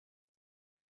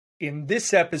In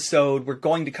this episode, we're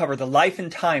going to cover the life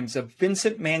and times of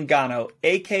Vincent Mangano,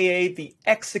 aka the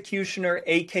Executioner,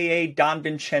 aka Don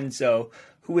Vincenzo,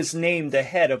 who was named the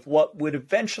head of what would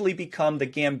eventually become the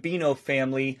Gambino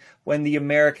family when the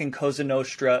American Cosa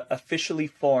Nostra officially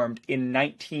formed in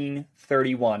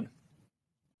 1931.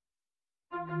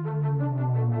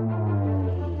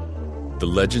 The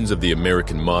legends of the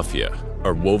American Mafia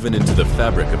are woven into the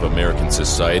fabric of American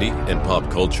society and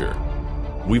pop culture.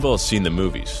 We've all seen the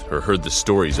movies or heard the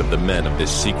stories of the men of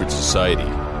this secret society.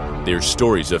 They are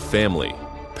stories of family,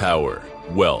 power,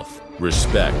 wealth,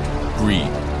 respect, greed,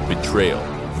 betrayal,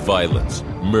 violence,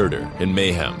 murder, and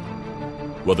mayhem.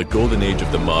 While the golden age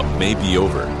of the mob may be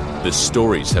over, the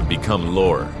stories have become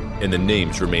lore, and the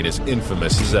names remain as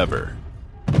infamous as ever.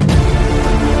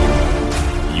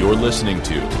 You're listening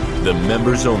to the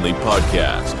Members Only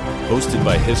Podcast, hosted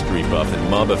by history buff and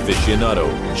mob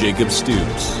aficionado Jacob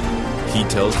Stoops. He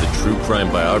tells the true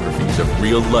crime biographies of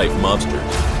real-life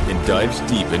mobsters and dives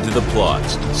deep into the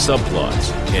plots,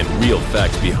 subplots, and real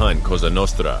facts behind Cosa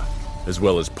Nostra, as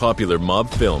well as popular mob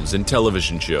films and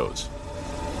television shows.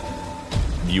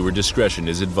 Viewer discretion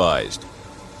is advised.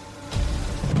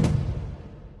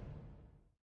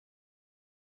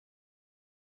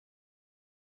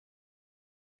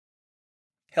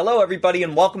 Hello, everybody,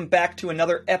 and welcome back to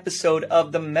another episode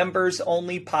of the Members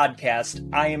Only Podcast.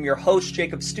 I am your host,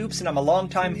 Jacob Stoops, and I'm a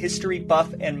longtime history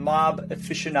buff and mob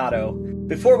aficionado.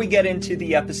 Before we get into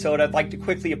the episode, I'd like to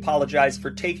quickly apologize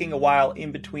for taking a while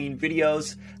in between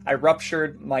videos. I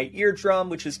ruptured my eardrum,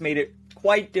 which has made it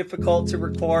quite difficult to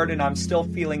record, and I'm still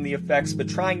feeling the effects, but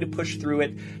trying to push through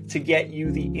it to get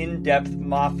you the in-depth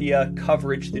mafia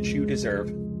coverage that you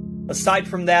deserve. Aside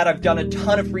from that, I've done a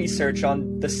ton of research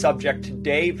on the subject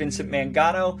today, Vincent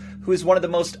Mangano, who is one of the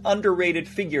most underrated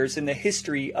figures in the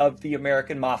history of the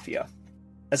American Mafia.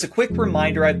 As a quick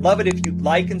reminder, I'd love it if you'd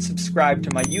like and subscribe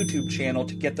to my YouTube channel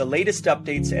to get the latest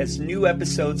updates as new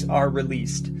episodes are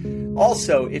released.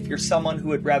 Also, if you're someone who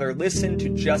would rather listen to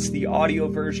just the audio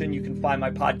version, you can find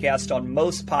my podcast on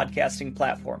most podcasting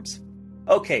platforms.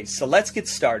 Okay, so let's get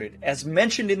started. As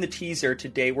mentioned in the teaser,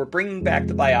 today we're bringing back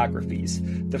the biographies.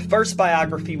 The first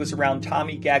biography was around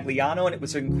Tommy Gagliano, and it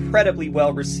was incredibly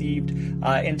well received.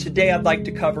 And today I'd like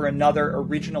to cover another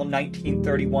original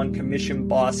 1931 commission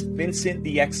boss, Vincent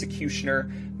the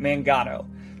Executioner Mangano.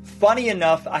 Funny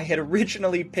enough, I had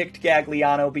originally picked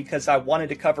Gagliano because I wanted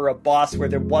to cover a boss where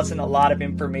there wasn't a lot of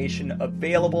information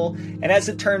available, and as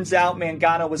it turns out,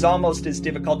 Mangano was almost as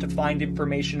difficult to find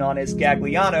information on as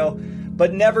Gagliano.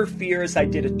 But never fear, as I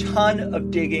did a ton of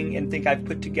digging and think I've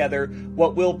put together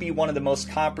what will be one of the most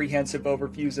comprehensive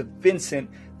overviews of Vincent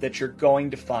that you're going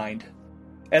to find.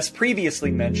 As previously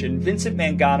mentioned, Vincent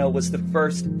Mangano was the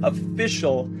first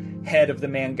official head of the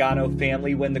Mangano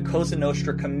family when the Cosa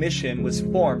Nostra Commission was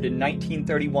formed in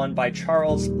 1931 by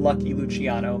Charles Lucky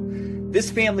Luciano.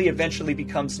 This family eventually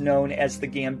becomes known as the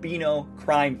Gambino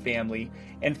crime family,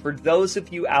 and for those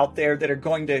of you out there that are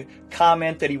going to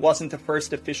comment that he wasn't the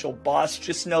first official boss,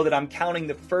 just know that I'm counting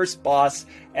the first boss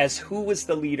as who was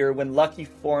the leader when Lucky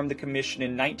formed the commission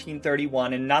in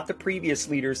 1931 and not the previous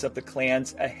leaders of the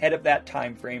clans ahead of that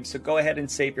time frame, so go ahead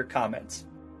and save your comments.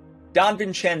 Don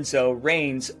Vincenzo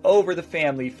reigns over the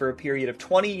family for a period of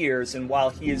 20 years, and while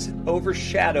he is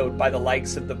overshadowed by the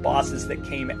likes of the bosses that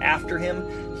came after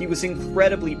him, he was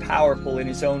incredibly powerful in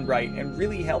his own right and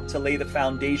really helped to lay the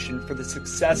foundation for the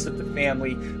success of the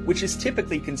family, which is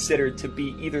typically considered to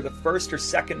be either the first or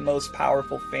second most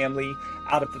powerful family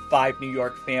out of the 5 New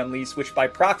York families, which by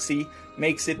proxy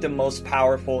makes it the most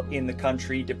powerful in the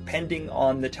country, depending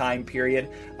on the time period.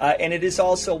 And it is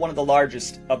also one of the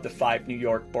largest of the 5 New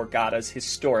York borgatas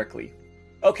historically.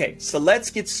 Okay, so let's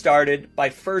get started by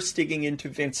first digging into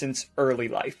Vincent's early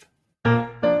life.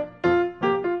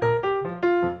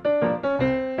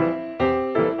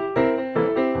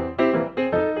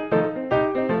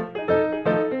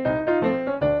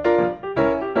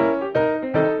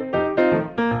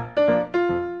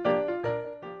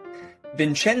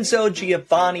 Vincenzo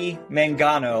Giovanni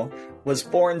Mangano was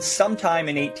born sometime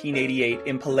in 1888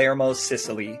 in Palermo,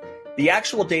 Sicily. The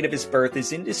actual date of his birth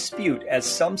is in dispute, as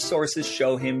some sources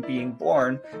show him being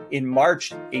born in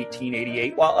March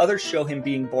 1888, while others show him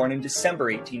being born in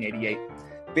December 1888.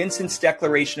 Vincent's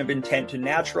declaration of intent to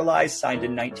naturalize, signed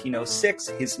in 1906,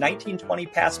 his 1920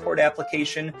 passport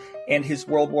application, and his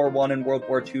World War I and World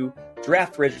War II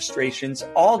draft registrations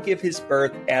all give his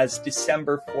birth as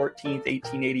December 14th,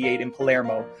 1888 in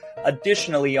Palermo.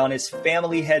 Additionally, on his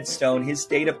family headstone, his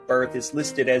date of birth is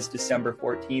listed as December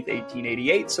 14th,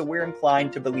 1888, so we're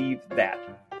inclined to believe that.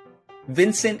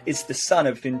 Vincent is the son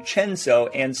of Vincenzo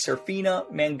and Serafina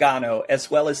Mangano, as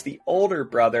well as the older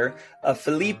brother of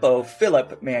Filippo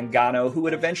Philip Mangano, who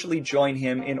would eventually join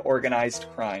him in organized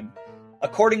crime.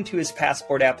 According to his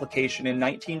passport application in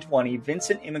 1920,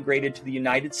 Vincent immigrated to the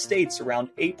United States around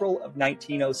April of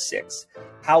 1906.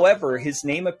 However, his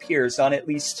name appears on at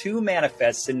least two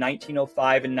manifests in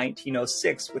 1905 and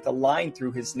 1906 with a line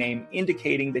through his name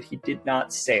indicating that he did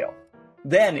not sail.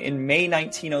 Then, in May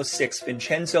 1906,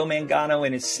 Vincenzo Mangano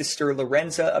and his sister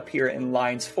Lorenza appear in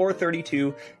lines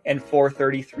 432 and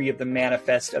 433 of the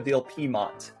Manifest of Il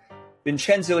Piemont.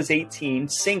 Vincenzo is 18,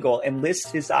 single, and lists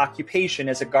his occupation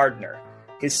as a gardener.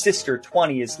 His sister,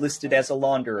 20, is listed as a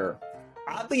launderer.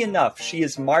 Oddly enough, she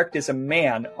is marked as a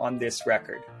man on this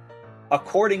record.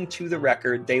 According to the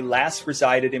record, they last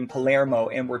resided in Palermo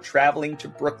and were traveling to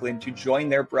Brooklyn to join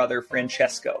their brother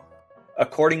Francesco.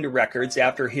 According to records,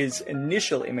 after his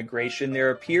initial immigration,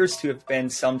 there appears to have been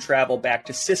some travel back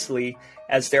to Sicily,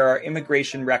 as there are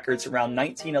immigration records around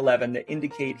 1911 that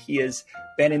indicate he has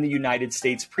been in the United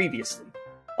States previously.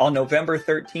 On November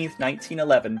 13,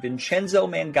 1911, Vincenzo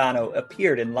Mangano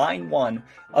appeared in line 1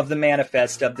 of the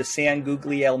Manifest of the San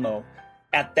Guglielmo.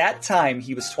 At that time,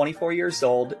 he was 24 years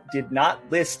old, did not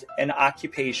list an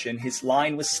occupation, his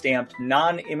line was stamped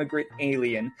non-immigrant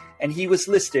alien, and he was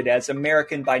listed as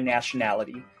American by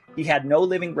nationality. He had no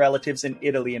living relatives in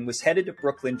Italy and was headed to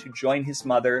Brooklyn to join his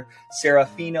mother,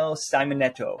 Serafino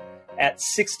Simonetto, at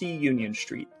 60 Union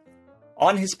Street.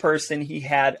 On his person, he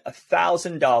had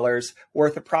 $1,000,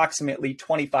 worth approximately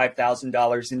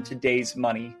 $25,000 in today's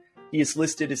money. He is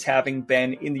listed as having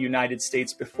been in the United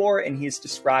States before, and he is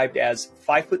described as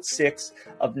 5'6",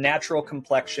 of natural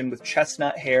complexion with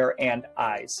chestnut hair and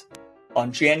eyes.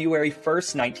 On January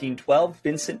 1st, 1912,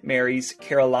 Vincent marries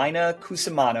Carolina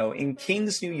Cusimano in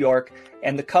Kings, New York,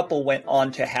 and the couple went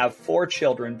on to have 4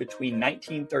 children between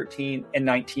 1913 and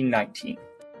 1919.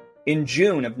 In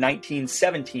June of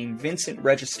 1917, Vincent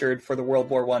registered for the World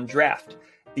War I draft.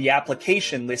 The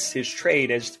application lists his trade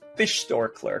as fish store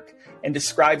clerk and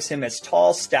describes him as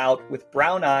tall, stout, with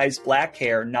brown eyes, black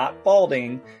hair, not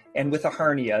balding, and with a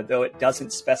hernia, though it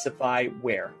doesn't specify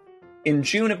where. In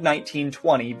June of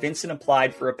 1920, Vincent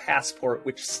applied for a passport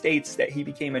which states that he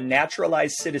became a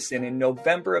naturalized citizen in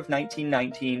November of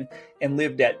 1919 and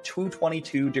lived at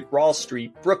 222 DeGraw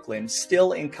Street, Brooklyn,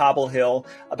 still in Cobble Hill,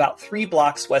 about 3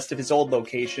 blocks west of his old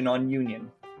location on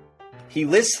Union. He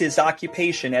lists his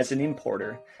occupation as an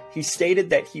importer. He stated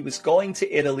that he was going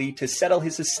to Italy to settle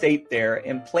his estate there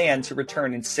and planned to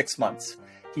return in 6 months.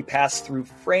 He passed through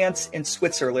France and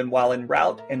Switzerland while en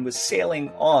route and was sailing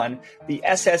on the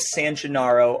SS San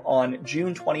Gennaro on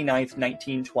June 29,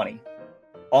 1920.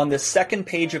 On the second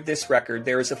page of this record,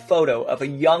 there is a photo of a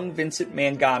young Vincent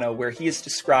Mangano where he is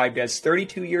described as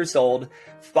 32 years old,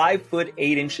 5 foot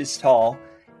 8 inches tall,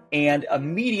 and a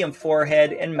medium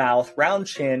forehead and mouth, round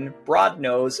chin, broad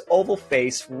nose, oval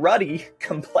face, ruddy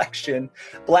complexion,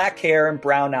 black hair and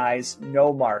brown eyes,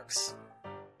 no marks.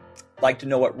 Like to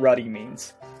know what ruddy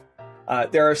means.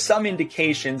 There are some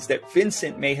indications that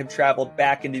Vincent may have traveled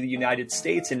back into the United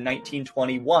States in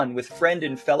 1921 with friend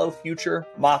and fellow future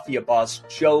mafia boss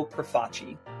Joe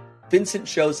Profaci. Vincent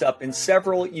shows up in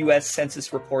several U.S.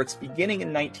 Census reports beginning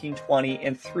in 1920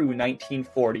 and through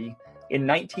 1940. In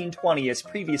 1920, as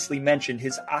previously mentioned,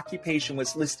 his occupation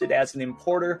was listed as an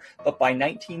importer, but by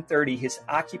 1930, his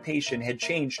occupation had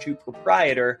changed to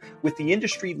proprietor, with the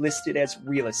industry listed as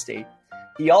real estate.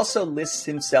 He also lists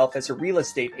himself as a real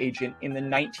estate agent in the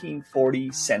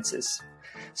 1940 census.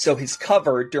 So his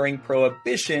cover during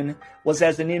Prohibition was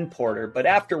as an importer, but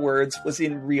afterwards was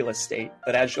in real estate.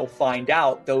 But as you'll find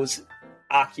out, those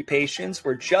occupations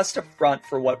were just a front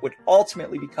for what would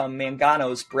ultimately become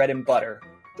Mangano's bread and butter,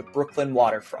 the Brooklyn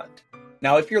waterfront.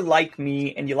 Now, if you're like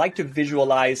me and you like to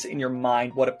visualize in your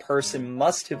mind what a person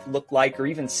must have looked like or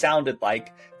even sounded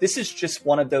like, this is just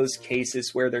one of those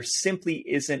cases where there simply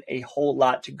isn't a whole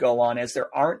lot to go on, as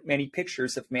there aren't many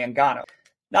pictures of Mangano.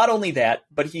 Not only that,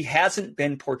 but he hasn't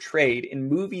been portrayed in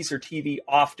movies or TV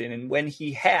often, and when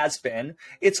he has been,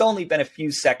 it's only been a few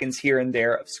seconds here and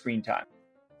there of screen time.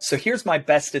 So here's my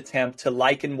best attempt to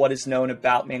liken what is known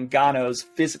about Mangano's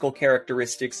physical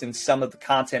characteristics and some of the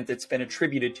content that's been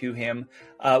attributed to him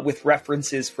with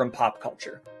references from pop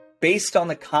culture. Based on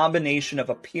the combination of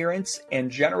appearance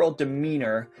and general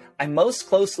demeanor, I most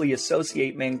closely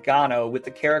associate Mangano with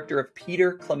the character of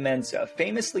Peter Clemenza,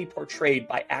 famously portrayed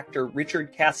by actor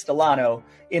Richard Castellano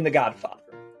in The Godfather.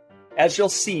 As you'll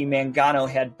see, Mangano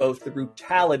had both the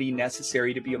brutality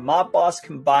necessary to be a mob boss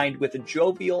combined with a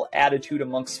jovial attitude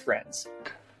amongst friends.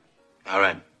 All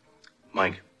right,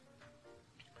 Mike,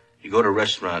 you go to a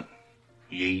restaurant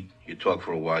You eat, you talk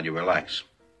for a while, you relax.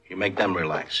 You make them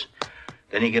relax.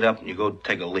 Then you get up and you go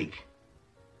take a leak.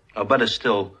 Or better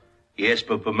still, you ask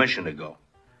for permission to go.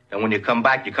 And when you come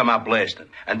back, you come out blasting.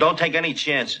 And don't take any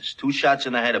chances. 2 shots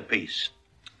in the head apiece.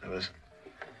 Now listen,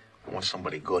 I want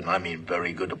somebody good, and I mean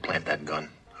very good, to plant that gun.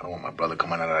 I don't want my brother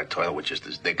coming out of that toilet with just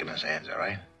his dick in his hands, all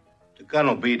right? The gun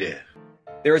will be there.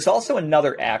 There is also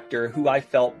another actor who I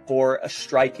felt bore a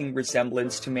striking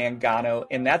resemblance to Mangano,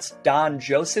 and that's Don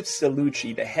Joseph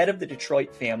Zalucci, the head of the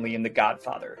Detroit family in The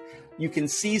Godfather. You can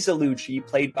see Zalucci,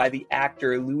 played by the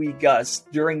actor Louis Gus,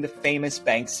 during the famous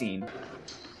bank scene.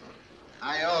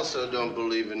 I also don't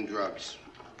believe in drugs.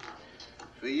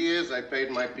 For years, I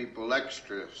paid my people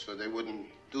extra so they wouldn't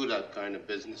do that kind of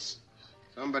business.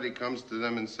 Somebody comes to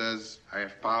them and says, I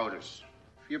have powders.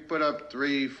 If you put up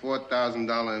 $3,000,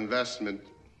 $4,000 investment,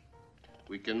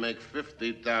 we can make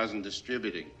 $50,000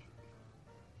 distributing.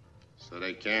 So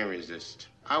they can't resist.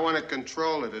 I want to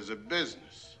control it as a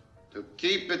business, to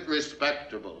keep it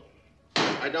respectable.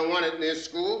 I don't want it near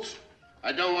schools.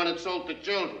 I don't want it sold to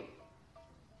children.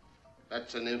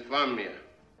 That's an infamia.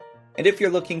 And if you're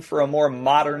looking for a more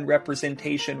modern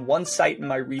representation, one site in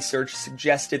my research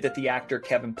suggested that the actor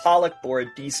Kevin Pollak bore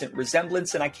a decent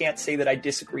resemblance, and I can't say that I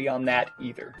disagree on that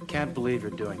either. Can't believe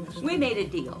you're doing this. We made a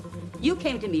deal. You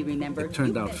came to me, remember? It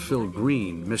turned out Phil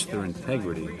Green, Mr.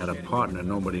 Integrity, had a partner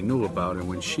nobody knew about, and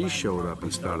when she showed up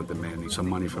and started demanding some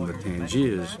money from the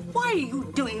Tangiers... Why are you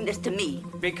doing this to me?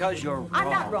 Because you're wrong. I'm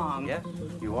not wrong. Yes,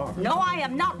 you are. No, I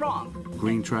am not wrong.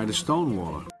 Green tried to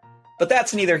stonewall her. But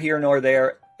that's neither here nor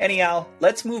there. Anyhow,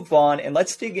 let's move on and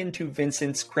let's dig into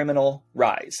Vincent's criminal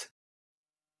rise.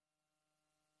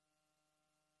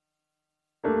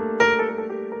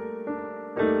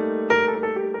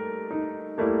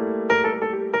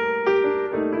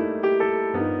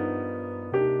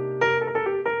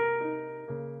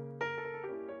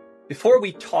 Before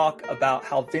we talk about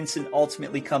how Vincent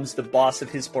ultimately becomes the boss of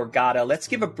his Borgata, let's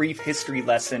give a brief history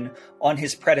lesson on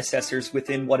his predecessors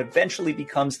within what eventually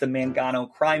becomes the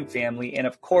Mangano crime family, and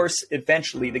of course,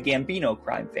 eventually the Gambino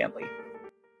crime family.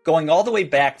 Going all the way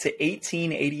back to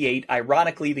 1888,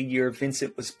 ironically the year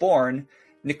Vincent was born,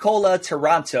 Nicola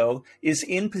Taranto is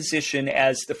in position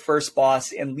as the first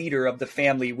boss and leader of the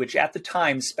family, which at the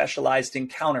time specialized in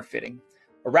counterfeiting.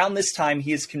 Around this time,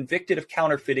 he is convicted of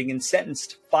counterfeiting and sentenced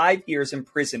to 5 years in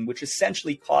prison, which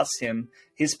essentially costs him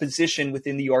his position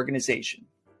within the organization.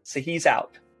 So he's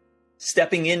out.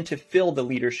 Stepping in to fill the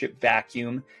leadership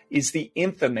vacuum is the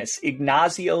infamous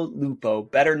Ignazio Lupo,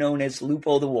 better known as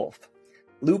Lupo the Wolf.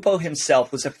 Lupo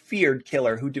himself was a feared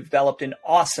killer who developed an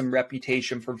awesome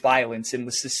reputation for violence and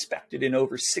was suspected in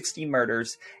over 60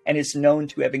 murders and is known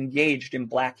to have engaged in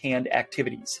Black Hand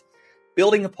activities.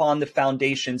 Building upon the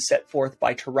foundation set forth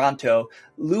by Taranto,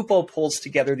 Lupo pulls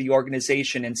together the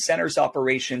organization and centers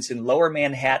operations in Lower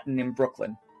Manhattan and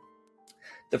Brooklyn.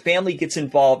 The family gets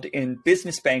involved in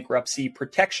business bankruptcy,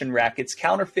 protection rackets,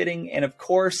 counterfeiting, and of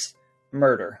course,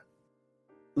 murder.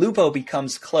 Lupo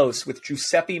becomes close with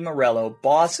Giuseppe Morello,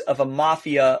 boss of a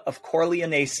mafia of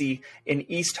Corleonesi in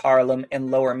East Harlem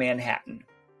and Lower Manhattan.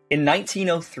 In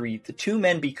 1903, the two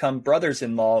men become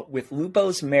brothers-in-law with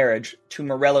Lupo's marriage to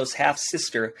Morello's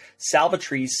half-sister,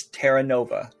 Salvatrice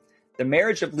Terranova. The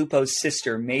marriage of Lupo's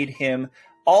sister made him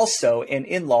also an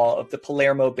in-law of the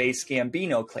Palermo-based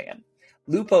Gambino clan.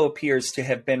 Lupo appears to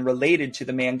have been related to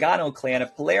the Mangano clan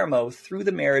of Palermo through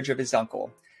the marriage of his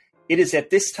uncle. It is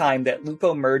at this time that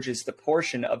Lupo merges the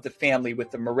portion of the family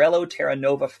with the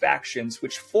Morello-Terranova factions,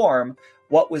 which form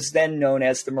what was then known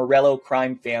as the Morello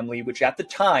crime family, which at the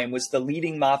time was the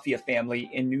leading mafia family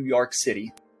in New York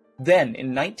City. Then,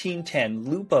 in 1910,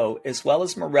 Lupo as well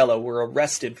as Morello were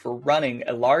arrested for running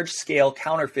a large-scale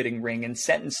counterfeiting ring and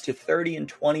sentenced to 30 and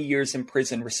 20 years in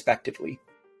prison, respectively.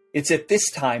 It's at this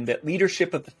time that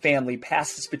leadership of the family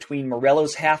passes between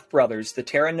Morello's half-brothers, the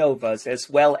Terranovas, as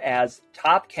well as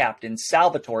top captain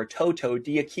Salvatore Toto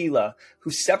D'Aquila,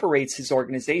 who separates his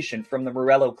organization from the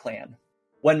Morello clan.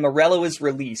 When Morello is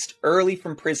released early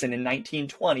from prison in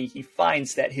 1920, he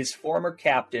finds that his former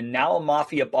captain, now a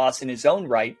mafia boss in his own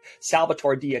right,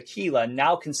 Salvatore D'Aquila,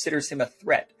 now considers him a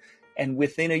threat. And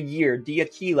within a year,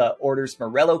 D'Aquila orders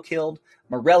Morello killed,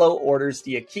 Morello orders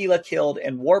D'Aquila killed,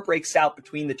 and war breaks out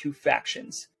between the two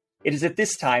factions. It is at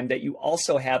this time that you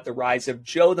also have the rise of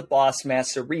Joe the Boss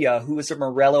Masseria, who is a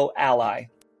Morello ally.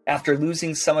 After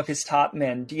losing some of his top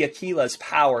men, D'Aquila's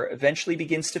power eventually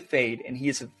begins to fade, and he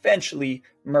is eventually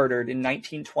murdered in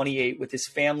 1928, with his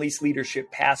family's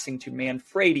leadership passing to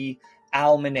Manfredi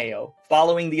Al Mineo.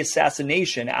 Following the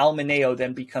assassination, Al Mineo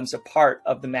then becomes a part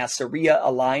of the Masseria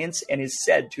alliance and is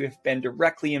said to have been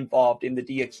directly involved in the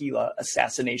D'Aquila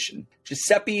assassination.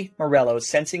 Giuseppe Morello,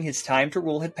 sensing his time to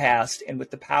rule had passed and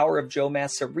with the power of Joe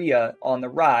Masseria on the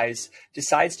rise,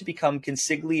 decides to become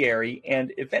consigliere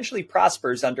and eventually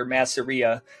prospers under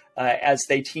Masseria as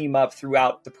they team up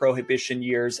throughout the Prohibition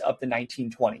years of the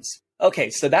 1920s.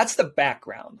 Okay, so that's the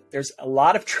background. There's a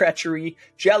lot of treachery,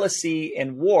 jealousy,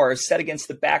 and war set against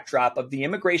the backdrop of the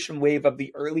immigration wave of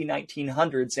the early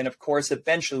 1900s and, of course,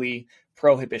 eventually,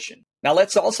 Prohibition. Now,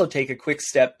 let's also take a quick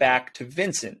step back to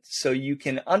Vincent so you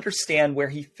can understand where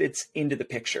he fits into the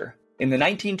picture. In the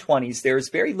 1920s, there is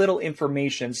very little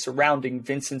information surrounding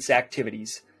Vincent's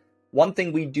activities. One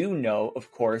thing we do know,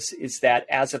 of course, is that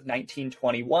as of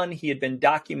 1921, he had been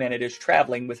documented as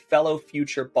traveling with fellow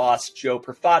future boss Joe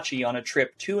Profaci on a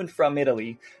trip to and from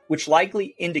Italy, which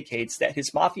likely indicates that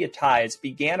his mafia ties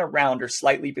began around or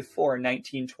slightly before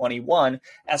 1921,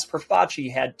 as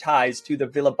Profaci had ties to the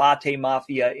Villabate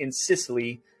Mafia in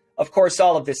Sicily. Of course,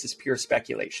 all of this is pure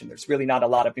speculation. There's really not a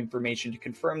lot of information to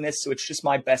confirm this, so it's just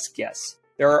my best guess.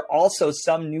 There are also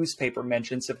some newspaper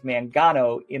mentions of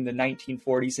Mangano in the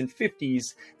 1940s and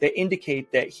 50s that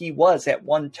indicate that he was at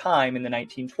one time in the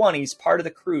 1920s part of the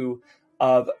crew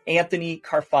of Anthony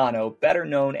Carfano, better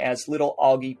known as Little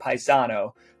Augie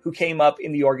Paisano, who came up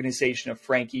in the organization of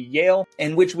Frankie Yale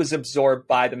and which was absorbed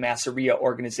by the Masseria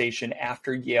organization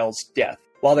after Yale's death.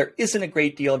 While there isn't a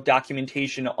great deal of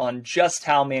documentation on just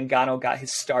how Mangano got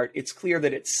his start, it's clear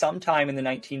that at some time in the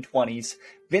 1920s,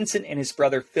 Vincent and his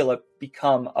brother Philip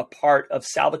become a part of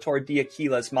Salvatore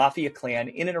D'Aquila's mafia clan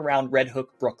in and around Red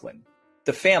Hook, Brooklyn.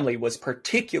 The family was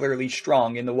particularly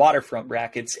strong in the waterfront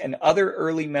rackets, and other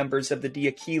early members of the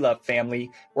D'Aquila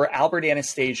family were Albert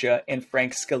Anastasia and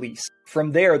Frank Scalise.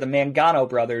 From there, the Mangano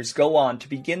brothers go on to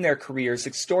begin their careers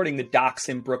extorting the docks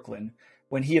in Brooklyn.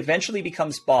 When he eventually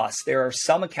becomes boss, there are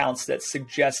some accounts that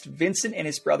suggest Vincent and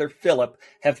his brother Philip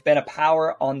have been a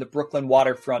power on the Brooklyn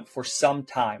waterfront for some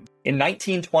time. In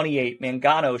 1928,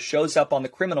 Mangano shows up on the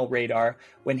criminal radar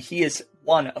when he is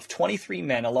one of 23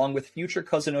 men, along with future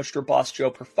Cosa Nostra boss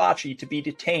Joe Profaci, to be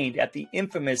detained at the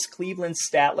infamous Cleveland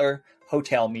Statler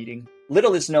Hotel meeting.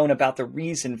 Little is known about the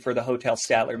reason for the Hotel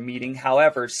Statler meeting.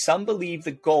 However, some believe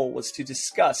the goal was to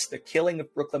discuss the killing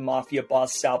of Brooklyn Mafia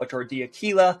boss Salvatore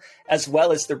D'Aquila, as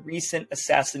well as the recent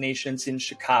assassinations in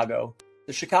Chicago.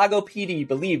 The Chicago PD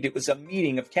believed it was a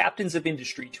meeting of captains of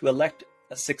industry to elect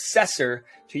a successor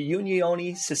to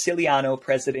Unione Siciliano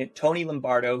president Tony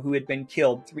Lombardo, who had been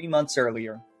killed 3 months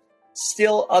earlier.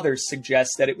 Still, others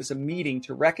suggest that it was a meeting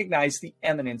to recognize the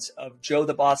eminence of Joe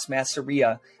the Boss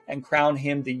Masseria and crown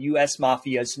him the U.S.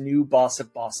 Mafia's new boss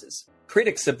of bosses.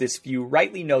 Critics of this view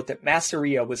rightly note that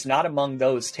Masseria was not among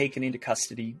those taken into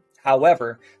custody.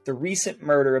 However, the recent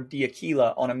murder of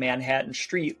D'Aquila on a Manhattan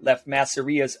street left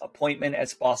Masseria's appointment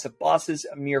as boss of bosses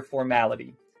a mere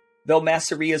formality. Though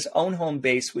Masseria's own home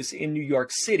base was in New York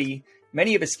City,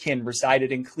 many of his kin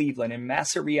resided in Cleveland, and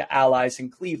Masseria allies in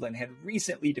Cleveland had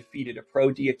recently defeated a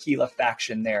pro-D'Aquila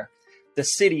faction there. The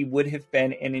city would have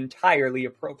been an entirely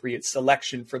appropriate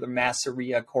selection for the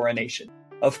Masseria coronation.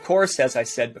 Of course, as I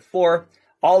said before,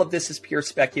 all of this is pure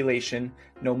speculation.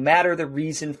 No matter the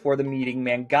reason for the meeting,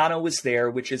 Mangano was there,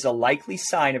 which is a likely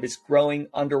sign of his growing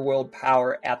underworld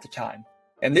power at the time.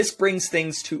 And this brings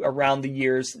things to around the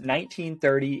years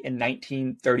 1930 and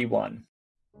 1931.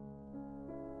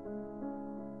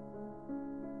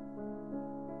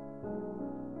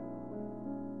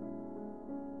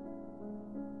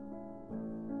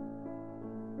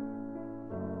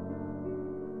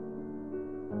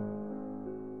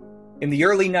 In the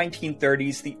early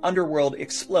 1930s, the underworld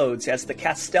explodes as the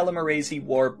Castellamarese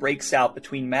War breaks out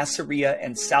between Masseria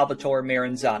and Salvatore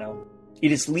Maranzano.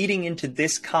 It is leading into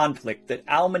this conflict that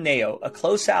Al Mineo, a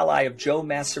close ally of Joe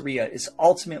Masseria, is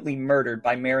ultimately murdered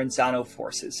by Maranzano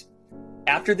forces.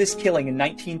 After this killing in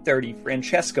 1930,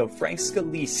 Francesco Frank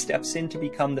Scalise steps in to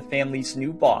become the family's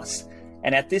new boss,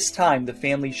 and at this time the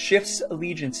family shifts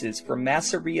allegiances from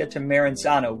Masseria to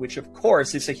Maranzano, which of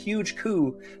course is a huge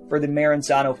coup for the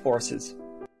Maranzano forces.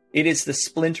 It is the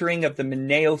splintering of the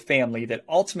Mineo family that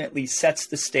ultimately sets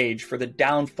the stage for the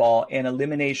downfall and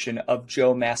elimination of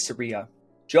Joe Masseria.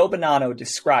 Joe Bonanno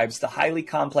describes the highly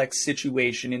complex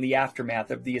situation in the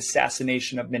aftermath of the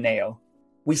assassination of Mineo.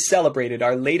 We celebrated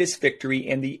our latest victory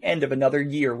and the end of another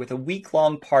year with a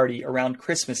week-long party around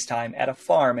Christmas time at a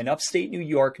farm in upstate New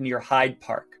York near Hyde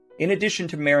Park. In addition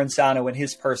to Maranzano and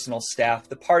his personal staff,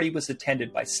 the party was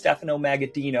attended by Stefano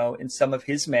Magaddino and some of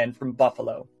his men from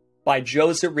Buffalo. by Joe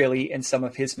Zerilli and some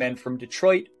of his men from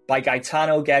Detroit, by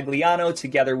Gaetano Gagliano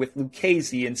together with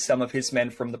Lucchese and some of his men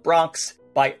from the Bronx,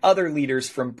 by other leaders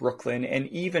from Brooklyn, and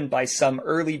even by some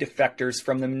early defectors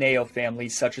from the Mangano family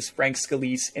such as Frank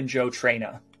Scalise and Joe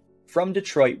Traina. From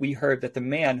Detroit, we heard that the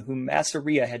man whom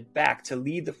Masseria had backed to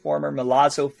lead the former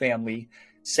Milazzo family,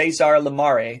 Cesar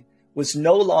Lamare, was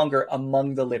no longer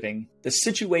among the living. The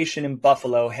situation in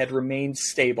Buffalo had remained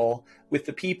stable, with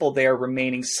the people there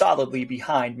remaining solidly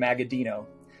behind Magaddino.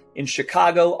 In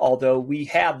Chicago, although we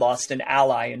had lost an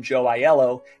ally in Joe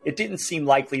Aiello, it didn't seem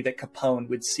likely that Capone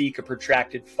would seek a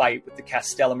protracted fight with the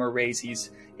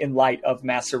Castellamoreses in light of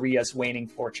Masseria's waning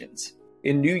fortunes.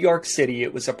 In New York City,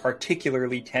 it was a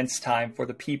particularly tense time for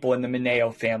the people in the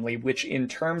Mangano family, which in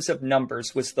terms of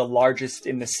numbers was the largest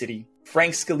in the city.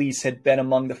 Frank Scalise had been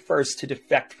among the first to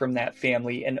defect from that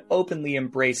family and openly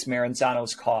embrace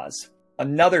Maranzano's cause.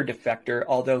 Another defector,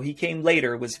 although he came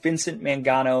later, was Vincent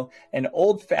Mangano, an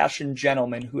old-fashioned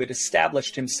gentleman who had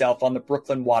established himself on the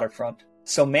Brooklyn waterfront.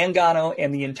 So Mangano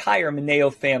and the entire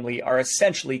Mangano family are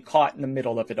essentially caught in the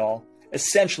middle of it all,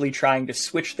 essentially trying to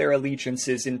switch their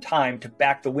allegiances in time to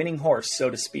back the winning horse,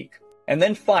 so to speak. And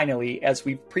then finally, as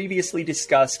we've previously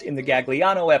discussed in the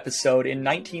Gagliano episode, in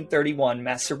 1931,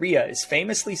 Masseria is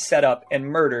famously set up and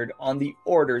murdered on the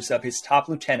orders of his top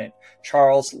lieutenant,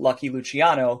 Charles Lucky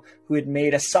Luciano, who had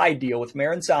made a side deal with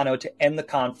Maranzano to end the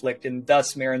conflict, and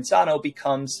thus Maranzano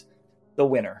becomes the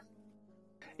winner.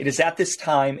 It is at this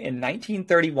time in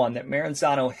 1931 that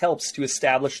Maranzano helps to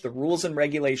establish the rules and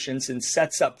regulations and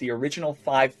sets up the original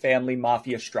five-family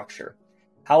mafia structure.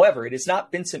 However, it is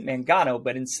not Vincent Mangano,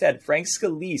 but instead Frank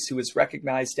Scalise who is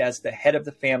recognized as the head of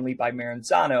the family by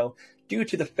Maranzano due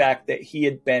to the fact that he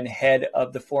had been head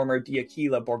of the former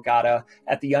D'Aquila Borgata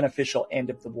at the unofficial end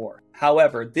of the war.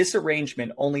 However, this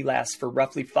arrangement only lasts for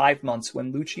roughly 5 months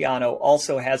when Luciano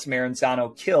also has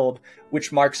Maranzano killed,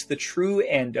 which marks the true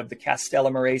end of the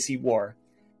Castellamarese War.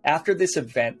 After this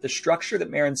event, the structure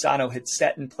that Maranzano had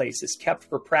set in place is kept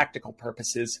for practical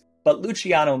purposes, but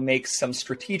Luciano makes some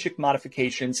strategic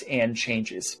modifications and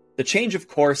changes. The change, of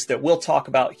course, that we'll talk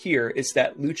about here is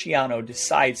that Luciano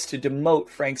decides to demote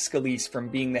Frank Scalise from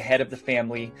being the head of the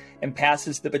family and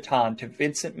passes the baton to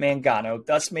Vincent Mangano,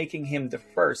 thus making him the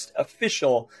first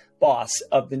official boss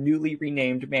of the newly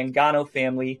renamed Mangano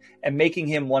family and making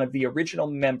him one of the original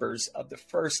members of the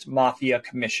first Mafia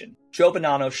Commission. Joe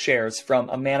Bonanno shares from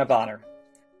A Man of Honor.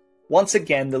 Once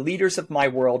again, the leaders of my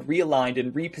world realigned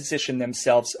and repositioned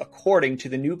themselves according to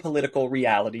the new political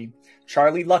reality.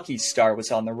 Charlie Lucky's star was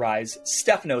on the rise.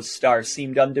 Stefano's star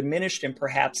seemed undiminished and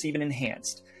perhaps even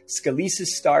enhanced.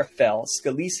 Scalise's star fell.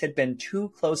 Scalise had been too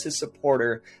close a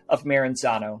supporter of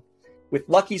Maranzano. With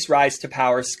Lucky's rise to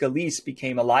power, Scalise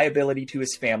became a liability to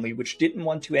his family, which didn't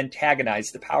want to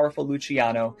antagonize the powerful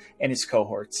Luciano and his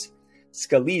cohorts.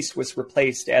 Scalise was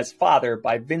replaced as father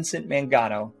by Vincent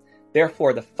Mangano.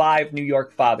 Therefore, the 5 New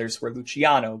York fathers were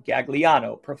Luciano,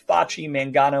 Gagliano, Profaci,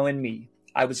 Mangano, and me.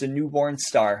 I was a newborn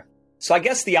star. So I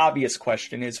guess the obvious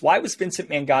question is, why was Vincent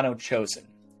Mangano chosen?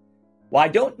 Well, I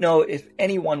don't know if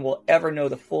anyone will ever know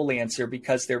the full answer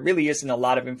because there really isn't a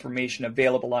lot of information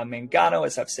available on Mangano,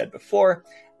 as I've said before.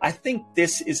 I think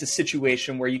this is a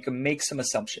situation where you can make some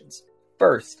assumptions.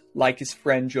 First, like his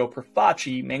friend Joe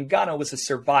Profaci, Mangano was a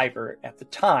survivor at the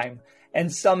time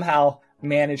and somehow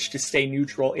managed to stay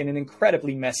neutral in an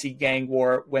incredibly messy gang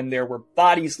war when there were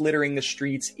bodies littering the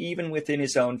streets even within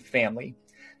his own family.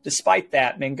 Despite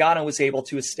that, Mangano was able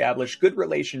to establish good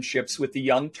relationships with the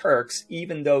Young Turks,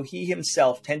 even though he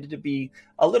himself tended to be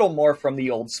a little more from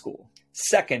the old school.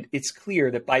 Second, it's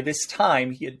clear that by this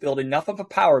time he had built enough of a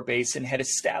power base and had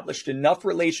established enough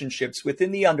relationships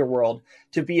within the underworld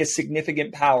to be a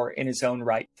significant power in his own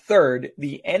right. Third,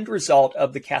 the end result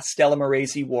of the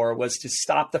Castellamarese War was to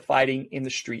stop the fighting in the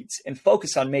streets and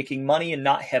focus on making money and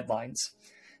not headlines.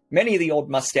 Many of the old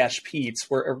mustache Petes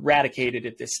were eradicated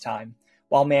at this time.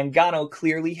 While Mangano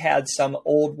clearly had some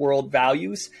old world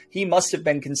values, he must have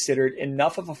been considered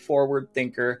enough of a forward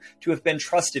thinker to have been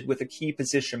trusted with a key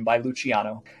position by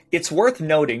Luciano. It's worth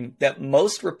noting that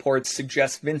most reports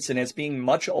suggest Vincent as being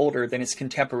much older than his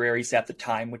contemporaries at the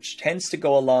time, which tends to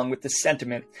go along with the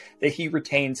sentiment that he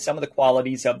retained some of the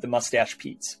qualities of the mustache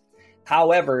Petes.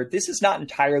 However, this is not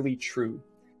entirely true.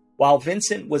 While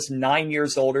Vincent was 9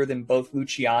 years older than both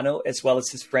Luciano as well as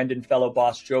his friend and fellow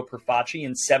boss Joe Profaci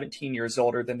and 17 years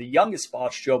older than the youngest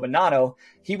boss Joe Bonanno,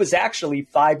 he was actually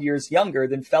 5 years younger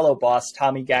than fellow boss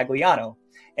Tommy Gagliano.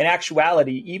 In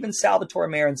actuality, even Salvatore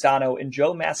Maranzano and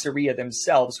Joe Masseria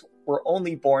themselves were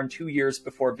only born 2 years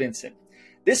before Vincent.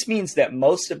 This means that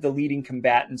most of the leading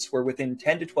combatants were within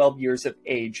 10 to 12 years of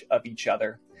age of each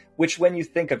other, which when you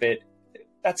think of it,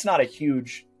 that's not a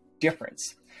huge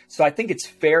difference. So I think it's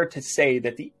fair to say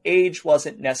that the age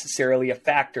wasn't necessarily a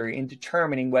factor in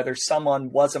determining whether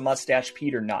someone was a Mustache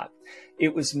Pete or not.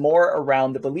 It was more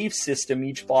around the belief system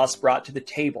each boss brought to the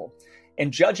table.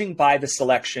 And judging by the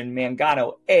selection,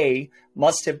 Mangano, A,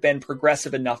 must have been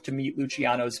progressive enough to meet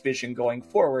Luciano's vision going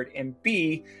forward, and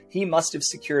B, he must have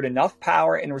secured enough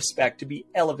power and respect to be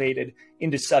elevated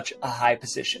into such a high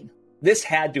position. This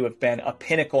had to have been a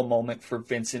pinnacle moment for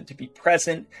Vincent to be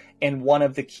present and one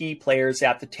of the key players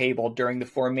at the table during the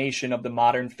formation of the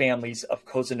modern families of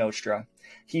Cosa Nostra.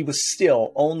 He was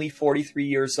still only 43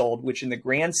 years old, which in the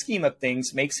grand scheme of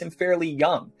things makes him fairly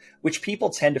young, which people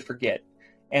tend to forget,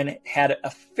 and had a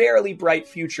fairly bright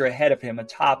future ahead of him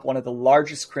atop one of the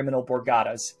largest criminal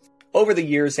borgatas. Over the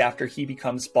years after he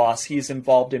becomes boss, he is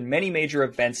involved in many major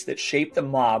events that shape the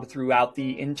mob throughout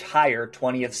the entire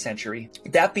 20th century.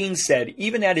 That being said,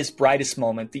 even at his brightest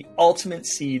moment, the ultimate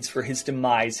seeds for his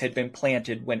demise had been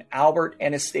planted when Albert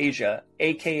Anastasia,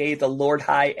 aka the Lord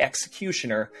High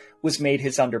Executioner, was made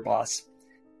his underboss.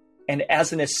 And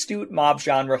as an astute mob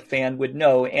genre fan would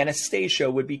know,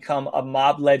 Anastasia would become a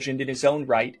mob legend in his own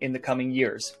right in the coming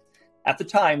years. At the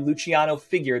time, Luciano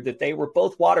figured that they were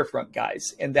both waterfront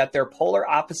guys and that their polar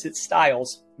opposite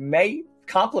styles may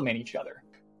complement each other.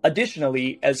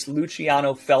 Additionally, as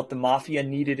Luciano felt the mafia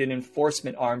needed an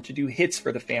enforcement arm to do hits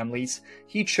for the families,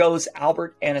 he chose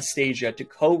Albert Anastasia to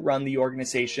co-run the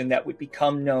organization that would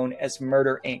become known as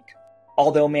Murder Inc.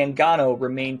 Although Mangano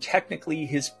remained technically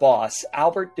his boss,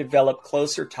 Albert developed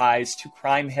closer ties to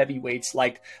crime heavyweights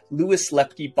like Louis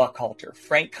Lepke Buckhalter,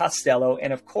 Frank Costello,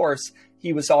 and of course,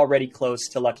 he was already close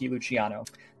to Lucky Luciano.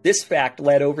 This fact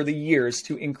led over the years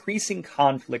to increasing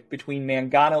conflict between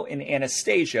Mangano and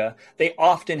Anastasia. They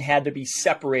often had to be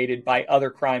separated by other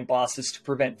crime bosses to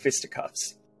prevent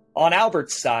fisticuffs. On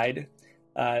Albert's side,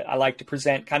 I like to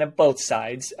present kind of both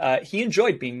sides. He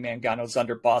enjoyed being Mangano's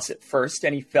underboss at first,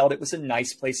 and he felt it was a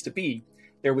nice place to be.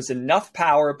 There was enough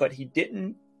power, but he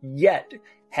didn't yet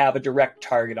have a direct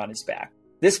target on his back.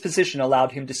 This position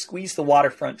allowed him to squeeze the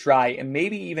waterfront dry, and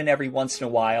maybe even every once in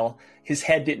a while, his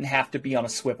head didn't have to be on a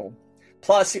swivel.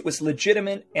 Plus, it was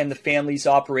legitimate, and the families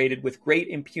operated with great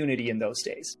impunity in those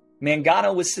days.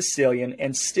 Mangano was Sicilian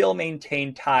and still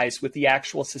maintained ties with the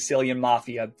actual Sicilian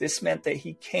mafia. This meant that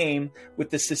he came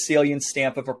with the Sicilian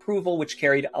stamp of approval, which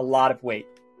carried a lot of weight.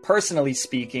 Personally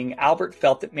speaking, Albert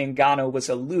felt that Mangano was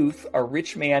aloof, a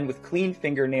rich man with clean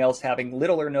fingernails having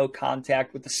little or no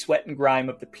contact with the sweat and grime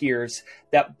of the peers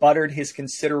that buttered his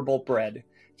considerable bread.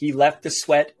 He left the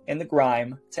sweat and the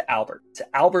grime to Albert.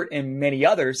 To Albert and many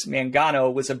others,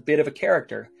 Mangano was a bit of a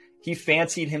character. He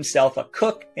fancied himself a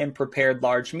cook and prepared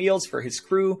large meals for his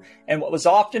crew, and what was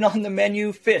often on the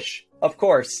menu, fish, of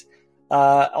course.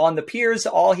 On the piers,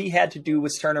 all he had to do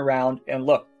was turn around and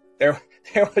look.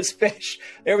 There was fish.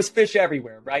 There was fish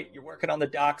everywhere, right? You're working on the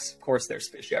docks, of course there's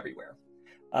fish everywhere.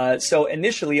 So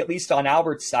initially, at least on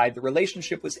Albert's side, the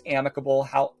relationship was amicable.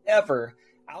 However,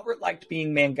 Albert liked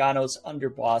being Mangano's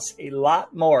underboss a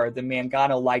lot more than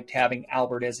Mangano liked having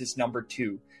Albert as his number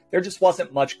two. There just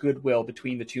wasn't much goodwill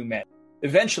between the two men.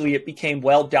 Eventually, it became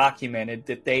well documented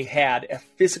that they had a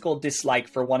physical dislike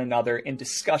for one another, and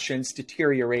discussions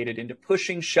deteriorated into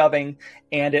pushing, shoving,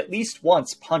 and at least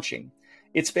once punching.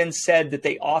 It's been said that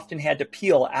they often had to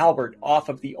peel Albert off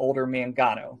of the older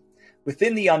Mangano.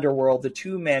 Within the underworld, the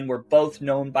two men were both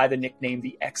known by the nickname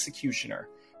the Executioner.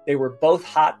 They were both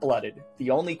hot-blooded.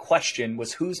 The only question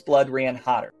was whose blood ran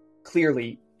hotter.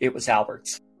 Clearly, it was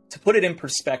Albert's. To put it in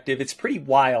perspective, it's pretty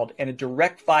wild and a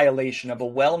direct violation of a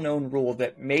well-known rule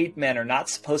that made men are not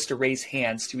supposed to raise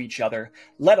hands to each other,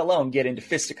 let alone get into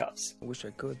fisticuffs. I wish I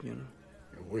could, you know.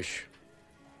 I wish.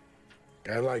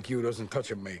 Guy like you doesn't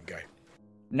touch a made guy.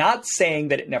 Not saying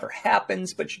that it never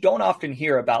happens, but you don't often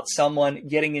hear about someone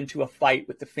getting into a fight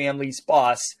with the family's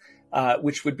boss,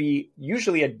 which would be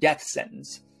usually a death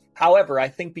sentence. However, I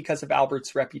think because of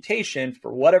Albert's reputation,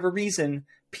 for whatever reason,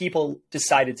 people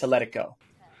decided to let it go.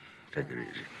 Take it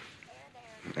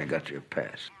easy. I got your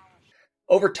pass.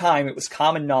 Over time, it was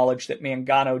common knowledge that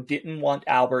Mangano didn't want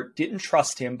Albert, didn't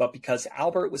trust him, but because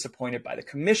Albert was appointed by the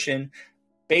commission,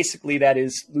 basically that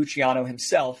is Luciano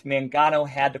himself, Mangano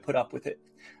had to put up with it.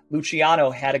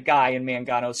 Luciano had a guy in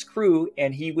Mangano's crew,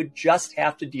 and he would just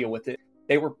have to deal with it.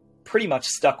 They were pretty much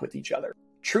stuck with each other.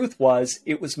 Truth was,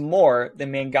 it was more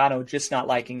than Mangano just not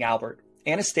liking Albert.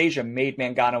 Anastasia made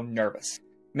Mangano nervous.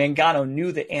 Mangano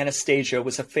knew that Anastasia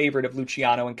was a favorite of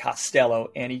Luciano and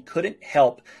Costello, and he couldn't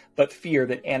help but fear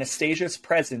that Anastasia's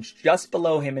presence just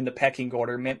below him in the pecking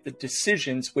order meant that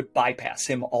decisions would bypass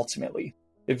him ultimately.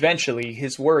 Eventually,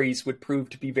 his worries would prove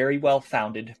to be very well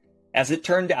founded. As it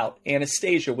turned out,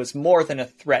 Anastasia was more than a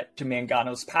threat to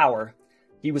Mangano's power.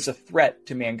 He was a threat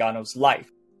to Mangano's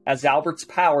life. As Albert's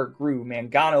power grew,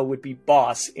 Mangano would be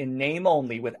boss in name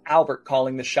only, with Albert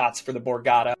calling the shots for the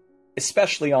Borgata,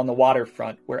 especially on the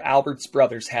waterfront, where Albert's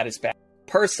brothers had his back.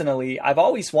 Personally, I've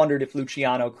always wondered if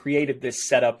Luciano created this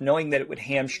setup knowing that it would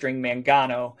hamstring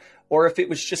Mangano, or if it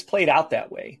was just played out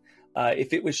that way.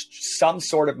 If it was some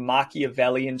sort of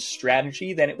Machiavellian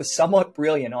strategy, then it was somewhat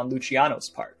brilliant on Luciano's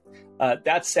part.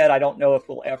 That said, I don't know if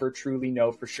we'll ever truly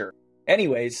know for sure.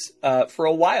 Anyways, for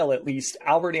a while at least,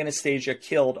 Albert Anastasia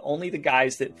killed only the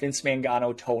guys that Vince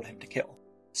Mangano told him to kill.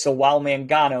 So while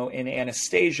Mangano and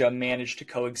Anastasia managed to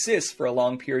coexist for a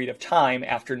long period of time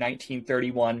after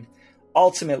 1931,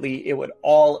 ultimately it would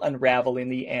all unravel in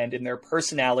the end and their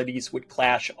personalities would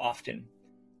clash often.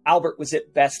 Albert was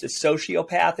at best a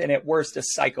sociopath and at worst a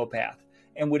psychopath,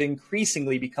 and would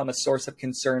increasingly become a source of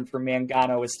concern for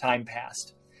Mangano as time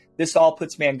passed. This all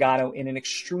puts Mangano in an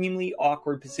extremely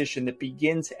awkward position that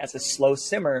begins as a slow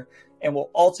simmer and will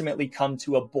ultimately come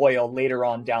to a boil later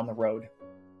on down the road.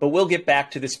 But we'll get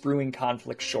back to this brewing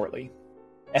conflict shortly.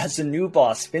 As the new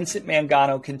boss, Vincent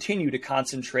Mangano continued to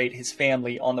concentrate his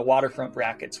family on the waterfront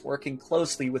brackets, working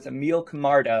closely with Emil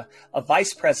Camarda, a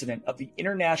vice president of the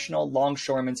International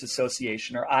Longshoremen's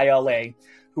Association, or ILA,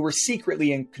 who were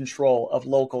secretly in control of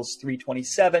locals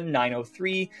 327,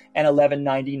 903, and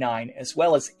 1199, as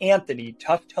well as Anthony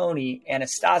Tough Tony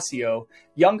Anastasio,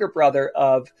 younger brother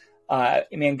of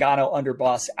Mangano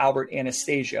underboss Albert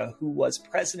Anastasia, who was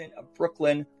president of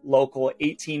Brooklyn Local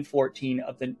 1814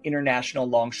 of the International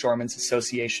Longshoremen's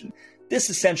Association. This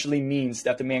essentially means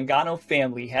that the Mangano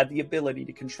family had the ability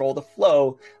to control the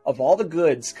flow of all the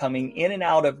goods coming in and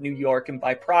out of New York and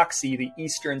by proxy the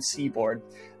eastern seaboard,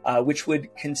 which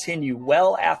would continue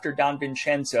well after Don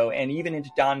Vincenzo and even into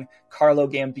Don Carlo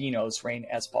Gambino's reign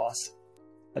as boss.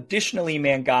 Additionally,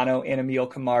 Mangano and Emil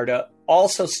Camarda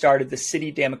also started the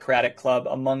City Democratic Club,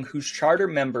 among whose charter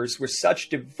members were such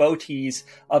devotees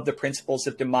of the principles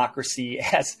of democracy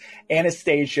as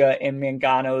Anastasia and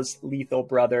Mangano's lethal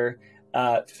brother,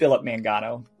 Philip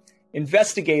Mangano.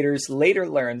 Investigators later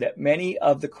learned that many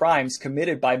of the crimes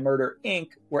committed by Murder,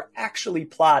 Inc. were actually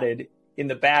plotted in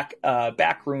the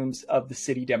back rooms of the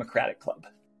City Democratic Club.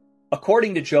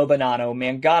 According to Joe Bonanno,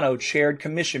 Mangano chaired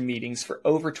commission meetings for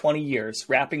over 20 years,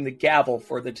 rapping the gavel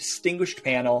for the distinguished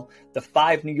panel, the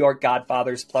 5 New York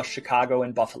Godfathers plus Chicago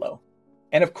and Buffalo.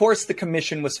 And of course, the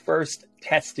commission was first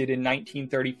tested in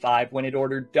 1935 when it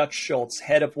ordered Dutch Schultz,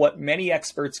 head of what many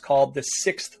experts called the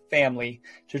Sixth Family,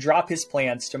 to drop his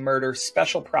plans to murder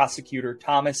Special Prosecutor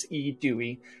Thomas E.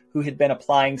 Dewey, who had been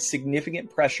applying significant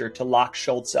pressure to lock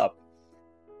Schultz up.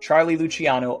 Charlie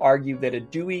Luciano argued that a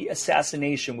Dewey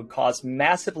assassination would cause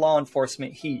massive law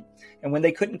enforcement heat, and when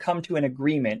they couldn't come to an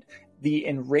agreement, the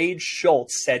enraged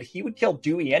Schultz said he would kill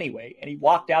Dewey anyway, and he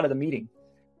walked out of the meeting.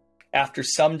 After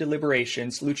some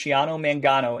deliberations, Luciano,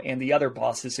 Mangano, and the other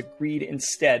bosses agreed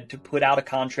instead to put out a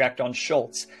contract on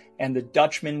Schultz, and the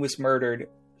Dutchman was murdered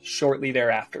shortly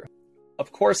thereafter.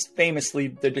 Of course, famously,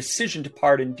 the decision to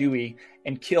pardon Dewey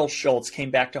and kill Schultz came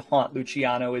back to haunt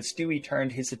Luciano as Dewey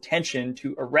turned his attention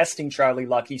to arresting Charlie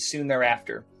Lucky soon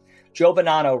thereafter. Joe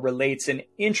Bonanno relates an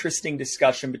interesting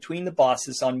discussion between the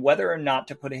bosses on whether or not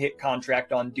to put a hit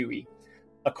contract on Dewey.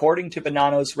 According to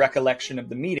Bonanno's recollection of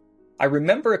the meeting, I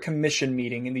remember a commission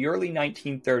meeting in the early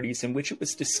 1930s in which it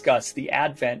was discussed the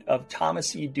advent of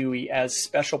Thomas E. Dewey as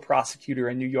special prosecutor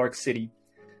in New York City.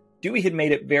 Dewey had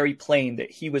made it very plain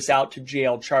that he was out to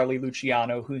jail Charlie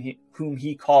Luciano, whom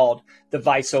he called the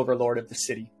vice overlord of the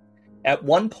city. At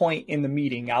one point in the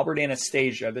meeting, Albert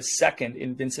Anastasia, the second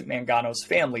in Vincent Mangano's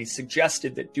family,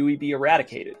 suggested that Dewey be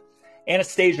eradicated.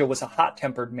 Anastasia was a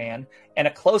hot-tempered man and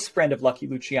a close friend of Lucky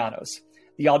Luciano's.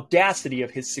 The audacity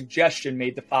of his suggestion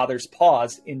made the fathers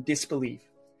pause in disbelief.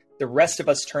 The rest of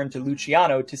us turned to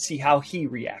Luciano to see how he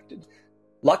reacted.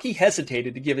 Lucky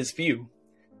hesitated to give his view.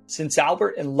 Since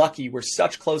Albert and Lucky were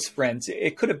such close friends,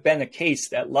 it could have been the case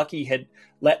that Lucky had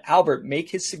let Albert make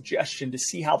his suggestion to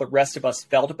see how the rest of us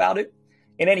felt about it.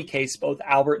 In any case, both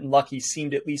Albert and Lucky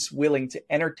seemed at least willing to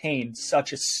entertain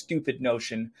such a stupid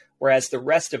notion, whereas the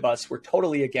rest of us were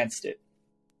totally against it.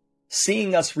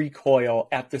 Seeing us recoil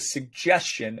at the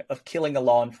suggestion of killing a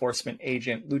law enforcement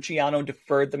agent, Luciano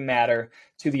deferred the matter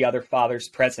to the other fathers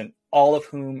present, all of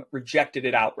whom rejected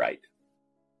it outright.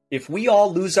 "If we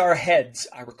all lose our heads,"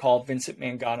 I recall Vincent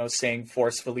Mangano saying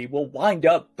forcefully, "we'll wind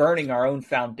up burning our own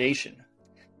foundation."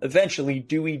 Eventually,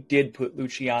 Dewey did put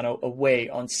Luciano away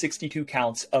on 62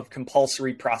 counts of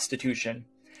compulsory prostitution.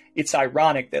 It's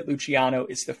ironic that Luciano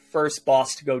is the first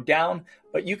boss to go down,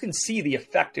 but you can see the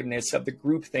effectiveness of the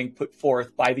groupthink put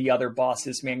forth by the other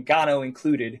bosses, Mangano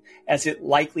included, as it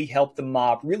likely helped the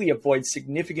mob really avoid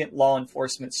significant law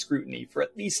enforcement scrutiny for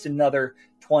at least another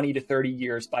 20 to 30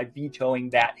 years by vetoing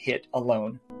that hit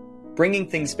alone. Bringing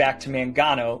things back to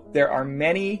Mangano, there are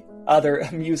many other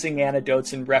amusing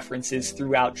anecdotes and references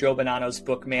throughout Joe Bonanno's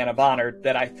book Man of Honor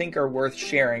that I think are worth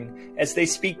sharing as they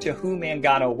speak to who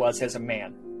Mangano was as a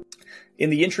man. In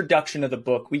the introduction of the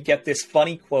book, we get this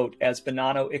funny quote as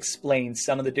Bonanno explains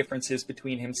some of the differences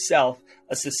between himself,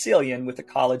 a Sicilian with a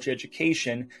college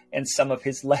education, and some of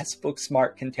his less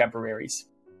book-smart contemporaries.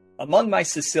 Among my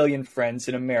Sicilian friends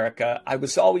in America, I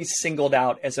was always singled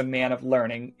out as a man of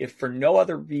learning, if for no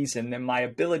other reason than my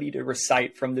ability to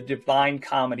recite from the Divine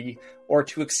Comedy or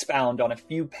to expound on a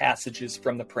few passages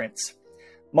from the Prince.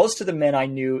 Most of the men I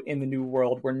knew in the New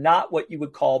World were not what you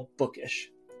would call bookish.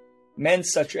 Men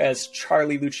such as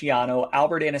Charlie Luciano,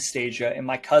 Albert Anastasia, and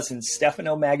my cousin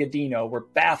Stefano Magadino were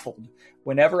baffled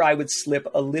whenever I would slip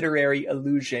a literary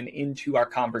allusion into our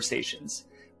conversations.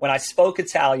 When I spoke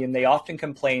Italian, they often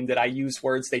complained that I used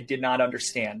words they did not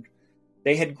understand.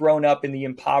 They had grown up in the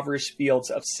impoverished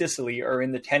fields of Sicily or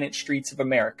in the tenant streets of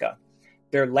America.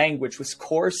 Their language was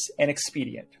coarse and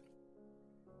expedient.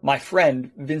 My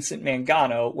friend, Vincent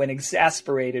Mangano, when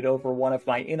exasperated over one of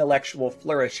my intellectual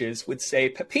flourishes, would say,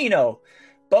 "Peppino,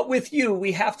 but with you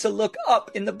we have to look up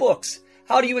in the books.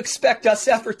 How do you expect us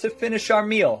ever to finish our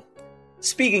meal?"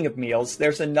 Speaking of meals,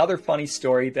 there's another funny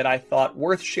story that I thought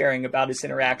worth sharing about his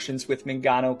interactions with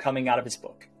Mangano coming out of his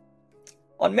book.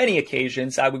 On many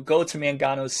occasions, I would go to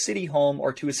Mangano's city home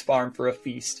or to his farm for a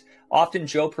feast. Often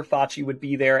Joe Profaci would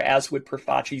be there, as would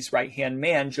Profaci's right-hand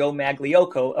man, Joe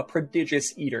Magliocco, a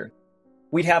prodigious eater.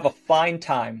 We'd have a fine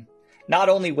time. Not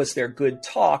only was there good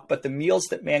talk, but the meals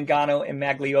that Mangano and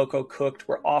Magliocco cooked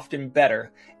were often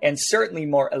better, and certainly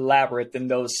more elaborate than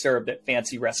those served at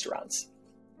fancy restaurants.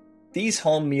 These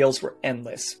home meals were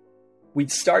endless.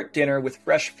 We'd start dinner with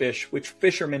fresh fish, which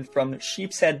fishermen from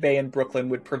Sheepshead Bay in Brooklyn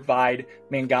would provide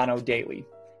Mangano daily.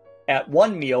 At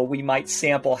one meal, we might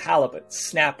sample halibut,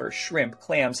 snapper, shrimp,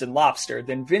 clams, and lobster.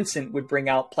 Then Vincent would bring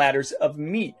out platters of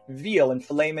meat, veal, and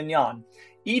filet mignon.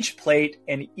 Each plate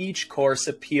and each course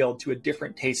appealed to a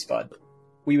different taste bud.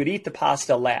 We would eat the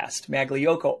pasta last.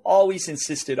 Magliocco always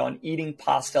insisted on eating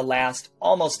pasta last,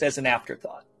 almost as an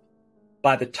afterthought.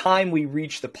 By the time we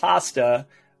reached the pasta,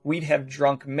 we'd have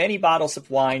drunk many bottles of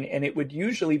wine, and it would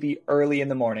usually be early in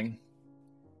the morning.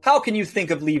 "How can you think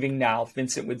of leaving now?"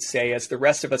 Vincent would say as the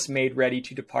rest of us made ready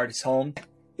to depart his home.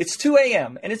 "It's 2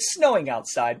 a.m. and it's snowing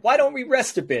outside. Why don't we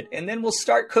rest a bit, and then we'll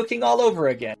start cooking all over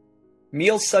again?"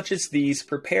 Meals such as these,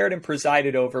 prepared and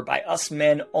presided over by us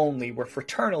men only, were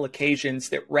fraternal occasions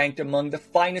that ranked among the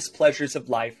finest pleasures of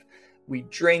life. We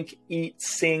drink, eat,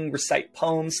 sing, recite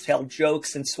poems, tell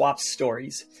jokes, and swap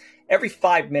stories. Every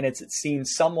 5 minutes, it seemed,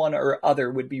 someone or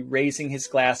other would be raising his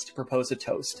glass to propose a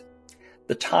toast.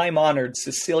 The time-honored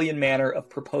Sicilian manner of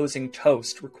proposing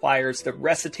toast requires the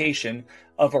recitation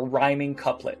of a rhyming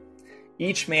couplet.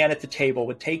 Each man at the table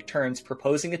would take turns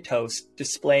proposing a toast,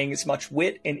 displaying as much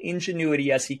wit and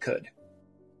ingenuity as he could.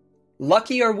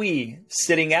 "Lucky are we,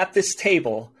 sitting at this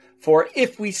table, for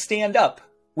if we stand up,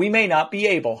 we may not be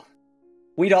able."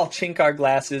 We'd all chink our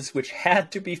glasses, which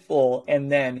had to be full, and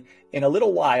then, in a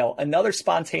little while, another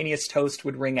spontaneous toast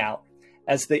would ring out.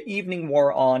 As the evening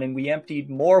wore on and we emptied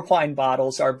more wine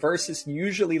bottles, our verses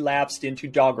usually lapsed into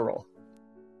doggerel.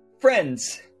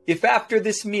 "Friends, if after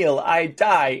this meal I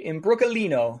die in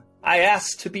Bruccolino, I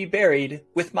ask to be buried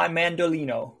with my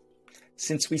mandolino."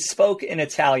 Since we spoke in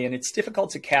Italian, it's difficult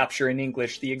to capture in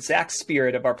English the exact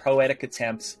spirit of our poetic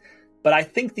attempts, but I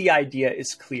think the idea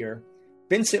is clear.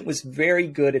 Vincent was very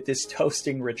good at this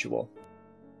toasting ritual.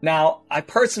 Now, I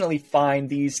personally find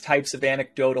these types of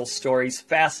anecdotal stories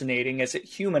fascinating as it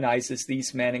humanizes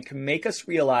these men and can make us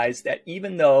realize that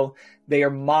even though they are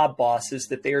mob bosses,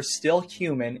 that they are still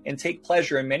human and take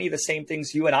pleasure in many of the same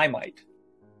things you and I might.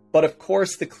 But of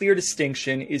course, the clear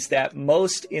distinction is that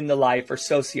most in the life are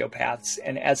sociopaths,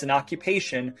 and as an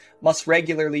occupation, must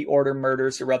regularly order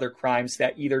murders or other crimes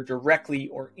that either directly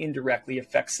or indirectly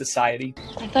affect society.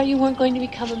 I thought you weren't going to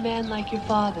become a man like your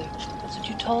father. That's what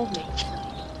you told me.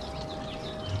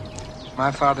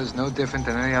 My father's no different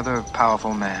than any other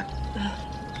powerful man.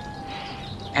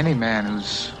 Any man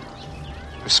who's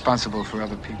responsible for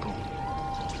other people.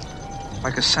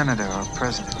 Like a senator or a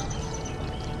president.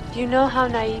 Do you know how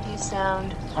naive you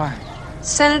sound? Why?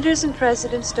 Senators and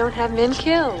presidents don't have men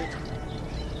killed.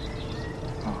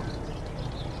 Oh.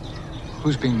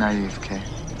 Who's being naive, Kay?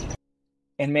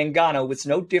 And Mangano was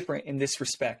no different in this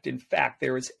respect. In fact,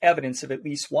 there is evidence of at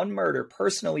least one murder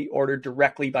personally ordered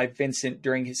directly by Vincent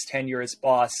during his tenure as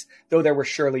boss, though there were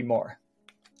surely more.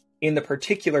 In the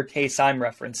particular case I'm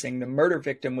referencing, the murder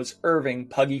victim was Irving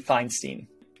Puggy Feinstein.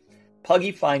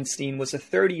 Puggy Feinstein was a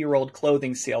 30-year-old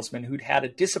clothing salesman who'd had a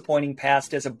disappointing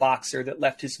past as a boxer that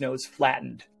left his nose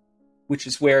flattened, which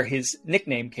is where his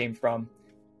nickname came from.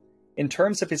 In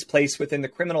terms of his place within the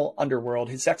criminal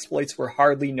underworld, his exploits were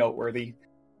hardly noteworthy.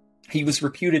 He was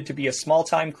reputed to be a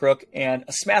small-time crook and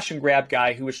a smash-and-grab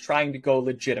guy who was trying to go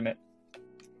legitimate.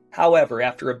 However,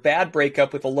 after a bad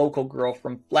breakup with a local girl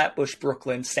from Flatbush,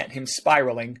 Brooklyn sent him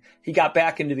spiraling, he got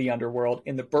back into the underworld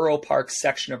in the Borough Park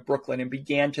section of Brooklyn and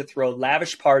began to throw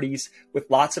lavish parties with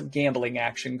lots of gambling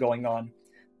action going on.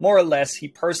 More or less, he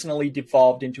personally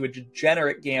devolved into a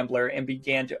degenerate gambler and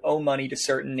began to owe money to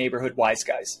certain neighborhood wise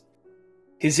guys.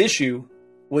 His issue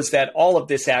was that all of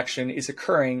this action is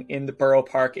occurring in the Borough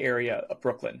Park area of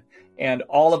Brooklyn, and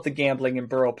all of the gambling in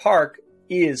Borough Park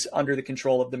is under the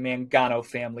control of the Mangano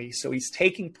family, so he's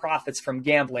taking profits from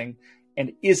gambling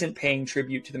and isn't paying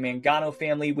tribute to the Mangano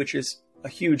family, which is a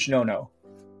huge no-no.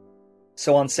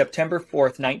 So on September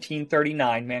 4th,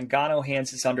 1939, Mangano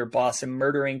hands his underboss and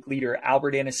Murder Inc. leader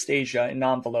Albert Anastasia an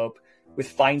envelope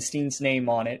with Feinstein's name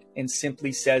on it and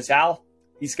simply says, "Al,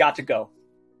 he's got to go."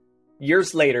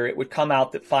 Years later, it would come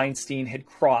out that Feinstein had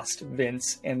crossed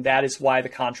Vince, and that is why the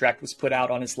contract was put out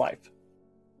on his life.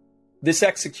 This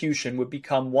execution would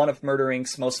become one of Murder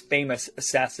Inc.'s most famous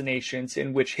assassinations,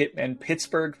 in which hitmen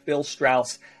Pittsburgh Phil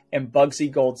Strauss and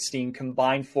Bugsy Goldstein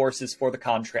combined forces for the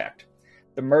contract.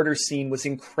 The murder scene was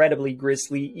incredibly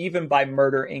grisly, even by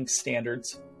Murder Inc.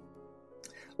 standards.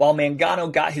 While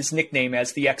Mangano got his nickname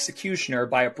as the Executioner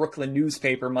by a Brooklyn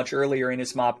newspaper much earlier in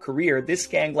his mob career, this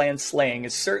gangland slaying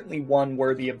is certainly one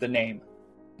worthy of the name.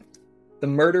 The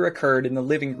murder occurred in the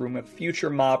living room of future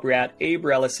mob rat Abe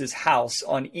Rellis's house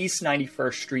on East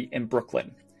 91st Street in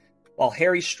Brooklyn. While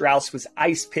Harry Strauss was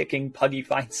ice-picking Puggy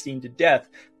Feinstein to death,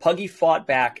 Puggy fought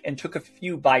back and took a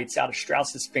few bites out of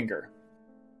Strauss's finger.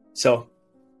 So,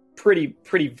 pretty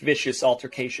vicious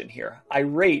altercation here.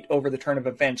 Irate over the turn of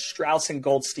events, Strauss and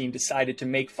Goldstein decided to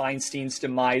make Feinstein's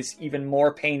demise even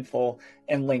more painful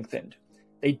and lengthened.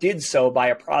 They did so by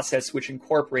a process which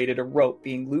incorporated a rope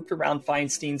being looped around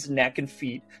Feinstein's neck and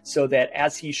feet so that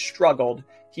as he struggled,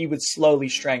 he would slowly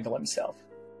strangle himself.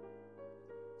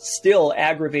 Still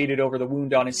aggravated over the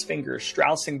wound on his finger,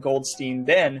 Strauss and Goldstein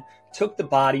then took the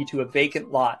body to a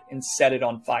vacant lot and set it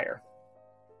on fire.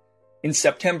 In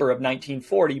September of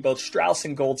 1940, both Strauss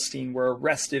and Goldstein were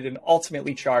arrested and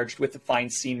ultimately charged with the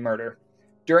Feinstein murder.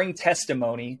 During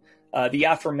testimony, the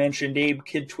aforementioned Abe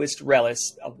Kid Twist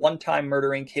Rellis, a one-time Murder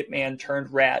Inc. hitman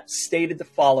turned rat, stated the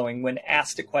following when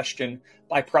asked a question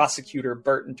by prosecutor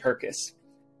Burton Turkis.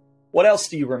 "What else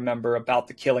do you remember about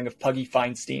the killing of Puggy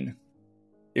Feinstein?"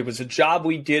 "It was a job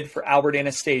we did for Albert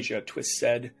Anastasia," Twist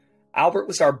said. "Albert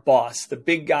was our boss, the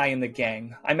big guy in the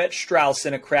gang. I met Strauss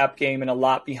in a crap game in a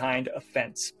lot behind a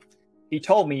fence. He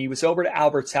told me he was over to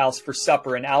Albert's house for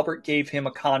supper and Albert gave him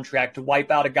a contract to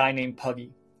wipe out a guy named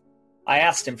Puggy. I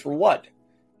asked him for what,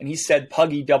 and he said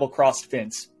Puggy double-crossed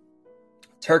Vince."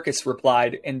 Turkis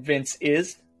replied, "And Vince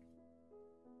is?"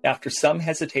 After some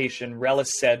hesitation,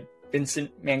 Rellis said,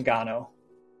 "Vincent Mangano."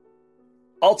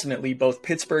 Ultimately, both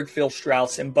Pittsburgh Phil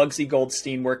Strauss and Bugsy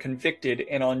Goldstein were convicted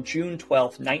and on June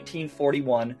 12,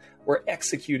 1941, were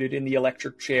executed in the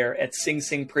electric chair at Sing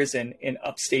Sing Prison in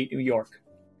upstate New York.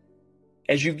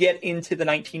 As you get into the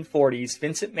 1940s,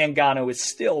 Vincent Mangano is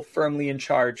still firmly in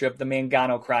charge of the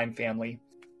Mangano crime family.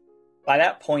 By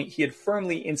that point, he had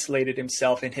firmly insulated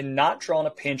himself and had not drawn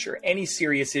a pinch or any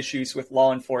serious issues with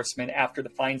law enforcement after the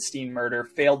Feinstein murder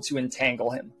failed to entangle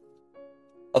him.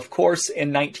 Of course,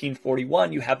 in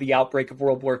 1941, you have the outbreak of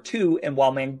World War II, and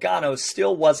while Mangano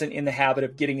still wasn't in the habit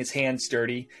of getting his hands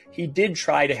dirty, he did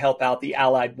try to help out the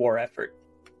Allied war effort.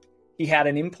 He had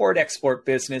an import-export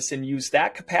business and used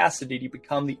that capacity to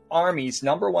become the Army's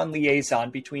 #1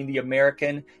 liaison between the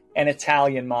American and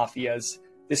Italian mafias.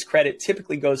 This credit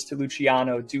typically goes to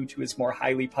Luciano due to his more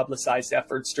highly publicized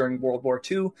efforts during World War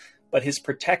II, but his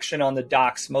protection on the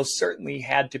docks most certainly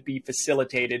had to be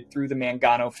facilitated through the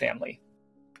Mangano family.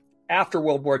 After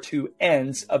World War II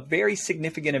ends, a very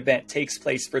significant event takes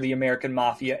place for the American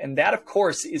Mafia, and that, of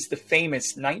course, is the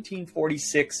famous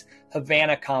 1946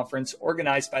 Havana Conference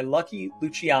organized by Lucky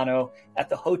Luciano at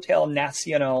the Hotel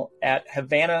Nacional at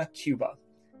Havana, Cuba.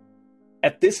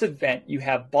 At this event, you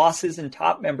have bosses and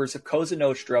top members of Cosa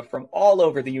Nostra from all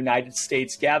over the United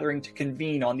States gathering to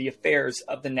convene on the affairs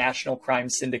of the National Crime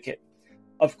Syndicate.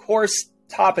 Of course,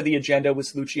 Top of the agenda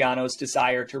was Luciano's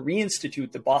desire to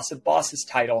reinstitute the Boss of Bosses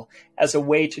title as a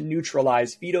way to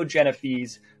neutralize Vito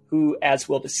Genovese, who, as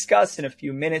we'll discuss in a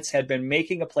few minutes, had been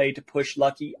making a play to push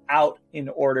Lucky out in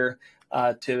order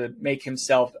to make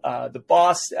himself the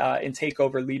boss and take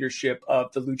over leadership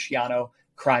of the Luciano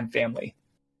crime family.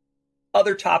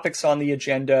 Other topics on the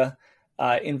agenda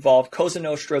involve Cosa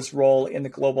Nostra's role in the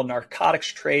global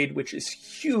narcotics trade, which is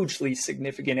hugely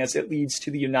significant as it leads to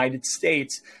the United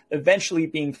States eventually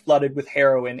being flooded with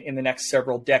heroin in the next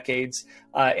several decades,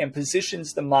 and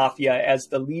positions the mafia as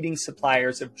the leading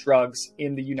suppliers of drugs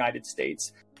in the United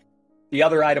States. The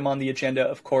other item on the agenda,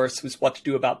 of course, was what to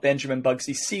do about Benjamin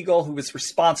Bugsy Siegel, who was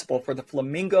responsible for the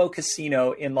Flamingo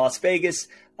Casino in Las Vegas,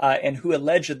 and who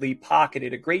allegedly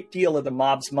pocketed a great deal of the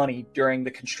mob's money during the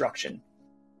construction.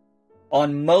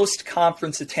 On most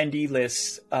conference attendee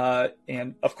lists,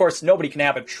 and of course nobody can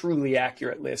have a truly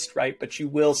accurate list, right? But you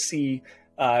will see,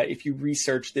 if you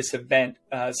research this event,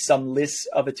 some lists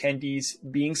of attendees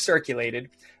being circulated.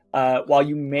 While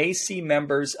you may see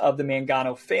members of the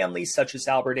Mangano family, such as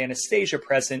Albert Anastasia,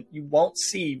 present, you won't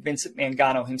see Vincent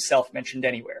Mangano himself mentioned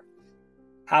anywhere.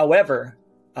 However,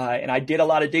 and I did a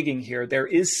lot of digging here, there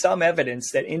is some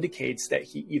evidence that indicates that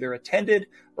he either attended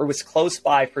or was close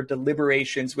by for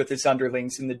deliberations with his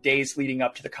underlings in the days leading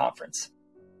up to the conference.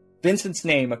 Vincent's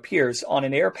name appears on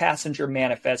an air passenger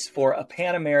manifest for a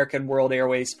Pan American World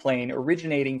Airways plane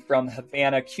originating from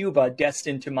Havana, Cuba,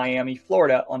 destined to Miami,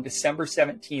 Florida on December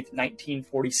 17,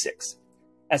 1946.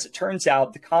 As it turns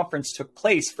out, the conference took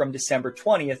place from December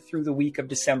 20th through the week of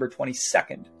December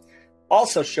 22nd.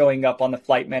 Also showing up on the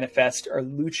flight manifest are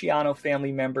Luciano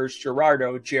family members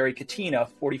Gerardo, Jerry Cattina,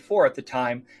 44 at the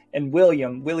time, and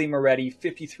Willie Moretti,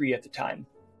 53 at the time.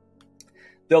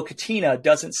 Though Cattina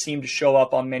doesn't seem to show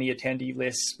up on many attendee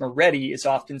lists, Moretti is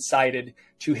often cited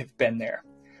to have been there.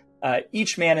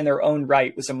 Each man in their own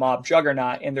right was a mob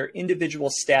juggernaut, and their individual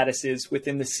statuses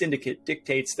within the syndicate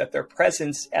dictates that their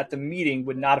presence at the meeting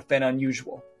would not have been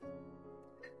unusual.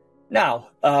 Now,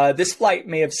 this flight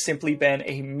may have simply been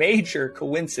a major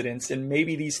coincidence, and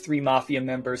maybe these three mafia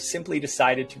members simply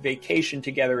decided to vacation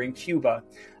together in Cuba.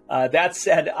 That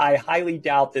said, I highly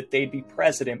doubt that they'd be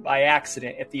present by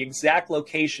accident at the exact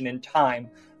location and time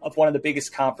of one of the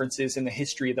biggest conferences in the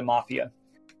history of the mafia.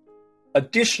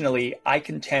 Additionally, I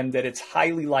contend that it's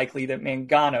highly likely that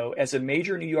Mangano, as a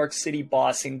major New York City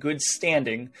boss in good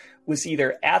standing, was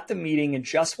either at the meeting and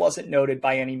just wasn't noted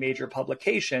by any major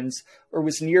publications, or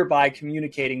was nearby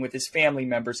communicating with his family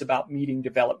members about meeting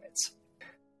developments.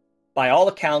 By all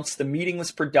accounts, the meeting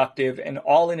was productive, and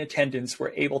all in attendance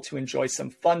were able to enjoy some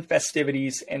fun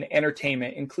festivities and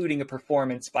entertainment, including a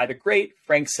performance by the great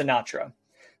Frank Sinatra.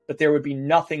 But there would be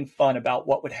nothing fun about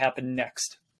what would happen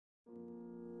next.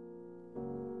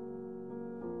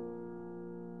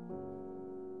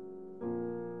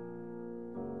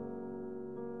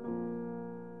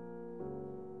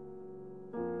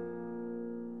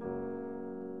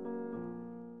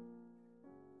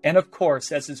 And of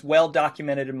course, as is well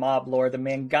documented in mob lore, the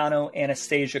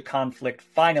Mangano-Anastasia conflict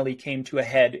finally came to a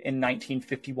head in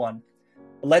 1951.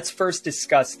 Let's first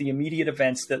discuss the immediate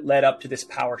events that led up to this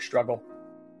power struggle.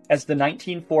 As the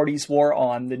 1940s wore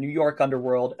on, the New York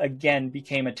underworld again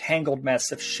became a tangled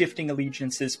mess of shifting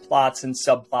allegiances, plots, and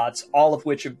subplots, all of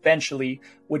which eventually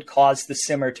would cause the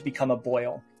simmer to become a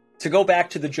boil. To go back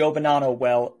to the Joe Bonanno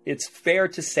well, it's fair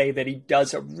to say that he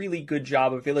does a really good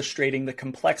job of illustrating the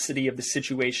complexity of the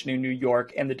situation in New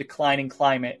York and the declining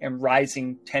climate and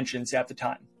rising tensions at the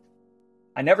time.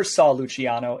 I never saw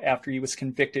Luciano after he was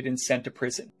convicted and sent to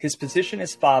prison. His position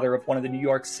as father of one of the New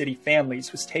York City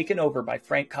families was taken over by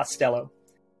Frank Costello.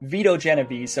 Vito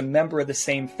Genovese, a member of the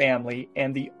same family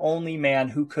and the only man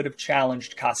who could have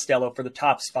challenged Costello for the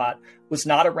top spot, was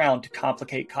not around to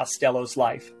complicate Costello's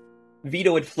life.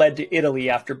 Vito had fled to Italy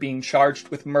after being charged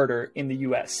with murder in the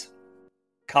U.S.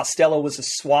 Costello was a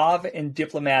suave and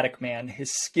diplomatic man.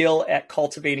 His skill at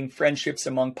cultivating friendships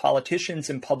among politicians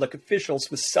and public officials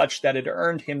was such that it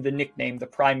earned him the nickname the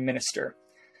Prime Minister.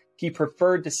 He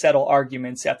preferred to settle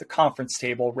arguments at the conference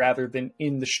table rather than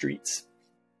in the streets.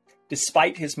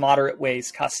 Despite his moderate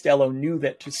ways, Costello knew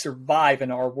that to survive in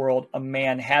our world, a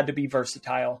man had to be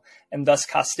versatile, and thus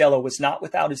Costello was not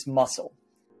without his muscle.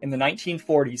 In the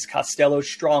 1940s,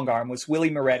 Costello's strong arm was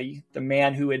Willie Moretti, the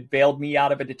man who had bailed me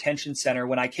out of a detention center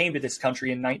when I came to this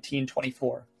country in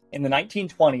 1924. In the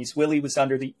 1920s, Willie was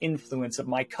under the influence of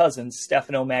my cousin,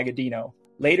 Stefano Magaddino.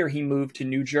 Later, he moved to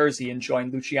New Jersey and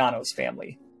joined Luciano's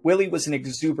family. Willie was an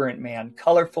exuberant man,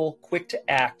 colorful, quick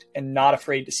to act, and not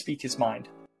afraid to speak his mind.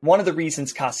 One of the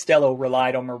reasons Costello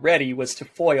relied on Moretti was to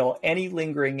foil any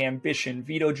lingering ambition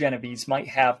Vito Genovese might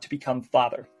have to become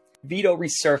father. Vito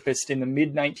resurfaced in the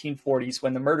mid-1940s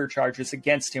when the murder charges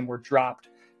against him were dropped,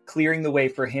 clearing the way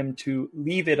for him to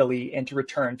leave Italy and to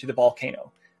return to the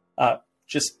volcano.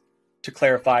 Just to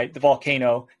clarify, the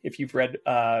volcano, if you've read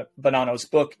Bonanno's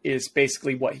book, is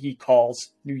basically what he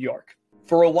calls New York.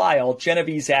 For a while,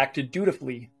 Genovese acted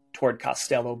dutifully toward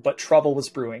Costello, but trouble was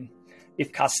brewing.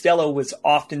 If Costello was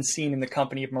often seen in the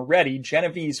company of Moretti,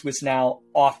 Genovese was now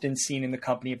often seen in the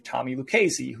company of Tommy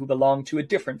Lucchese, who belonged to a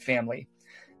different family.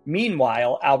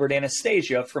 Meanwhile, Albert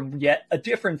Anastasia, from yet a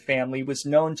different family, was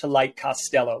known to like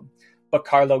Costello, but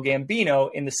Carlo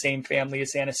Gambino, in the same family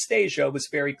as Anastasia, was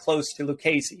very close to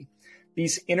Lucchese.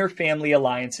 These inter-family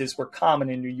alliances were common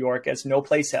in New York as no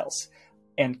place else,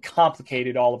 and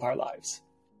complicated all of our lives.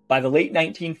 By the late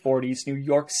 1940s, New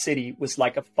York City was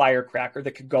like a firecracker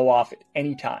that could go off at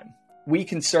any time. We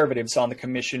conservatives on the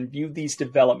commission viewed these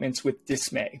developments with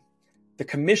dismay. The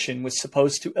commission was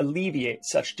supposed to alleviate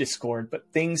such discord,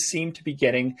 but things seemed to be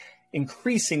getting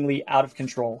increasingly out of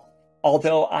control.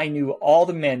 Although I knew all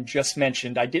the men just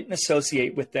mentioned, I didn't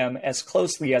associate with them as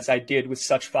closely as I did with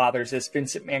such fathers as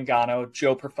Vincent Mangano,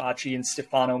 Joe Profaci, and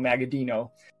Stefano Magaddino,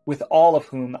 with all of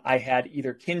whom I had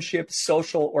either kinship,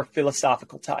 social, or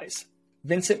philosophical ties.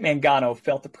 Vincent Mangano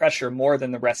felt the pressure more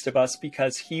than the rest of us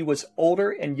because he was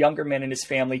older and younger men in his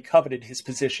family coveted his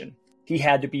position. He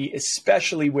had to be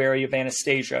especially wary of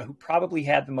Anastasia, who probably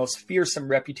had the most fearsome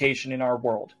reputation in our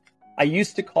world. I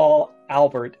used to call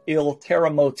Albert Il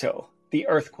Terremoto, the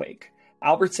earthquake.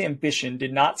 Albert's ambition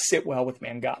did not sit well with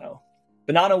Mangano.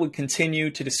 Bonanno would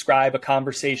continue to describe a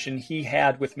conversation he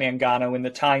had with Mangano in the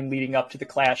time leading up to the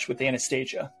clash with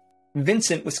Anastasia.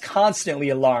 Vincent was constantly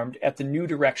alarmed at the new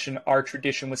direction our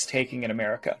tradition was taking in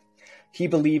America. He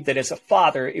believed that as a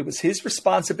father, it was his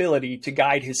responsibility to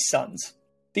guide his sons.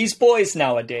 "These boys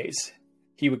nowadays,"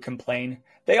 he would complain,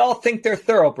 "they all think they're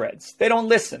thoroughbreds. They don't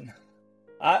listen."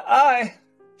 Aye,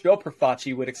 Joe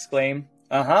Profaci would exclaim.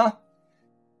 "Uh-huh.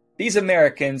 These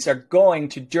Americans are going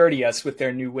to dirty us with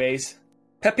their new ways.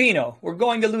 Peppino, we're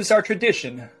going to lose our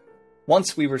tradition."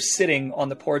 Once we were sitting on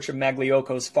the porch of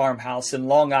Magliocco's farmhouse in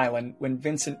Long Island when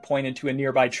Vincent pointed to a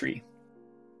nearby tree.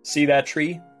 "See that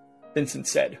tree?" Vincent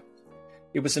said.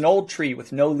 It was an old tree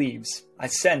with no leaves. I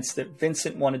sensed that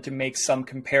Vincent wanted to make some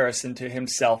comparison to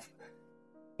himself,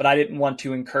 but I didn't want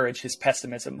to encourage his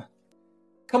pessimism.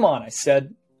 "Come on," I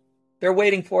said. "They're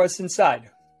waiting for us inside."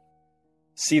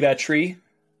 "See that tree?"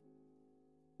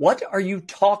 "What are you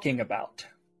talking about?"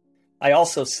 I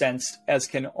also sensed, as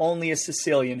can only a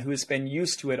Sicilian who has been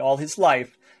used to it all his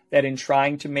life, that in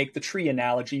trying to make the tree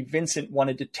analogy, Vincent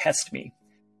wanted to test me.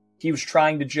 He was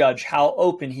trying to judge how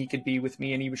open he could be with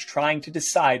me, and he was trying to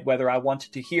decide whether I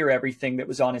wanted to hear everything that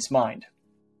was on his mind.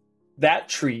 "That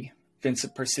tree,"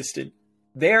 Vincent persisted.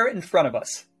 "There in front of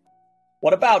us.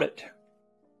 What about it?"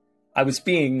 I was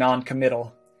being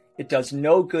non-committal. It does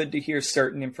no good to hear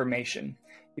certain information.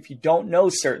 If you don't know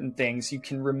certain things, you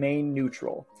can remain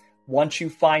neutral. Once you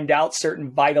find out certain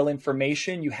vital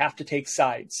information, you have to take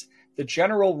sides. The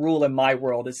general rule in my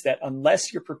world is that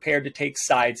unless you're prepared to take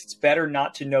sides, it's better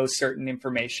not to know certain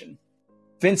information.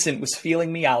 Vincent was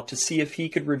feeling me out to see if he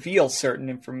could reveal certain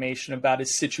information about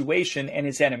his situation and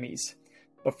his enemies.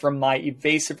 But from my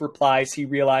evasive replies, he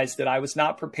realized that I was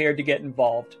not prepared to get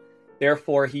involved.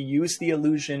 Therefore, he used the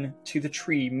allusion to the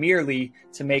tree merely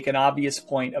to make an obvious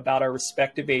point about our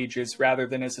respective ages rather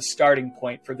than as a starting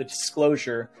point for the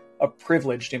disclosure of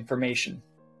privileged information.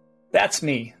 "That's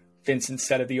me," Vincent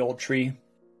said of the old tree.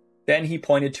 Then he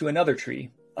pointed to another tree,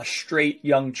 a straight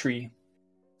young tree.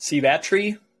 "See that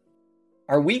tree?"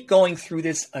 "Are we going through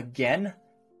this again?"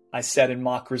 I said in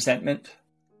mock resentment.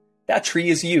 "That tree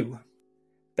is you."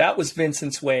 That was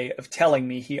Vincent's way of telling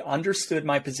me he understood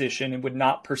my position and would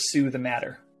not pursue the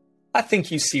matter. "I think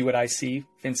you see what I see,"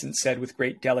 Vincent said with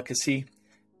great delicacy.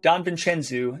 Don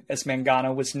Vincenzo, as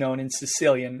Mangano was known in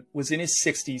Sicilian, was in his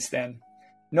 60s then.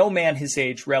 No man his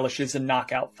age relishes a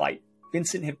knockout fight.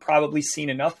 Vincent had probably seen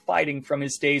enough fighting from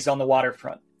his days on the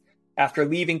waterfront. After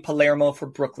leaving Palermo for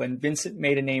Brooklyn, Vincent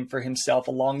made a name for himself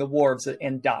along the wharves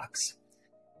and docks.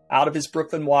 Out of his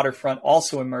Brooklyn waterfront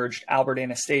also emerged Albert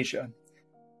Anastasia.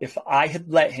 If I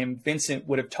had let him, Vincent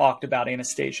would have talked about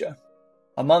Anastasia.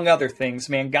 Among other things,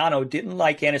 Mangano didn't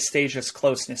like Anastasia's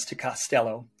closeness to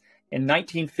Costello. In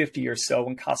 1950 or so,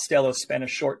 when Costello spent a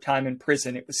short time in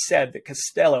prison, it was said that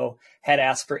Costello had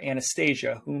asked for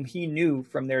Anastasia, whom he knew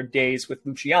from their days with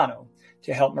Luciano,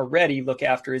 to help Moretti look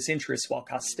after his interests while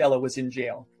Costello was in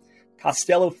jail.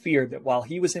 Costello feared that while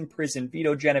he was in prison,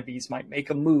 Vito Genovese might make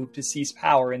a move to seize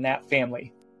power in that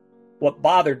family. What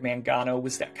bothered Mangano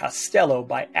was that Costello,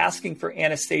 by asking for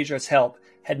Anastasia's help,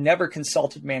 had never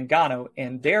consulted Mangano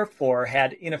and therefore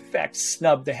had in effect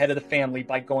snubbed the head of the family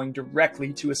by going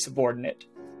directly to a subordinate.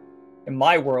 In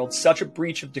my world, such a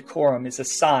breach of decorum is a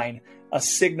sign, a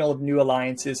signal of new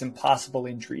alliances and possible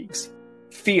intrigues.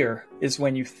 Fear is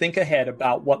when you think ahead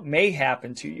about what may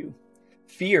happen to you.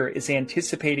 Fear is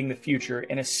anticipating the future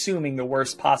and assuming the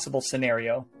worst possible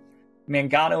scenario.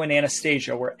 Mangano and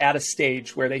Anastasia were at a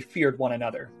stage where they feared one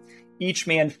another. Each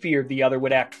man feared the other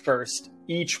would act first.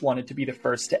 Each wanted to be the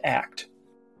first to act.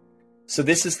 So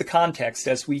this is the context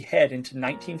as we head into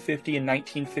 1950 and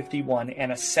 1951,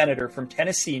 and a senator from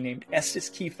Tennessee named Estes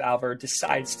Kefauver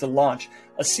decides to launch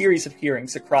a series of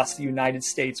hearings across the United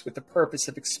States with the purpose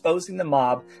of exposing the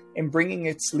mob and bringing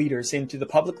its leaders into the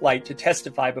public light to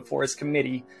testify before his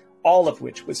committee, all of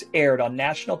which was aired on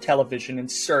national television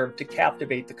and served to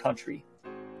captivate the country.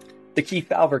 The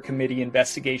Kefauver Committee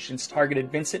investigations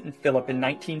targeted Vincent and Philip in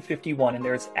 1951, and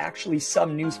there is actually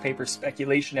some newspaper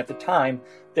speculation at the time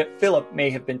that Philip may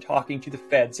have been talking to the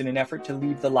feds in an effort to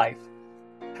leave the life.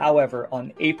 However,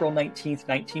 on April 19,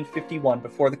 1951,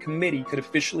 before the committee could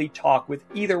officially talk with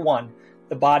either one,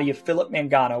 the body of Philip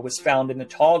Mangano was found in the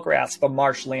tall grass of a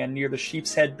marshland near the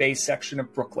Sheepshead Bay section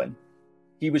of Brooklyn.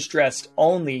 He was dressed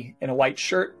only in a white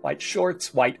shirt, white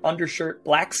shorts, white undershirt,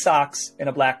 black socks, and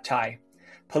a black tie.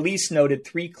 Police noted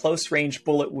 3 close-range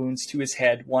bullet wounds to his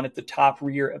head, one at the top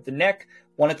rear of the neck,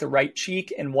 one at the right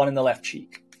cheek, and one in the left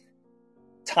cheek.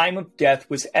 Time of death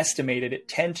was estimated at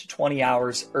 10 to 20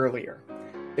 hours earlier.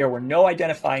 There were no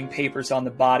identifying papers on the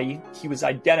body. He was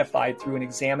identified through an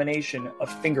examination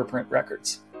of fingerprint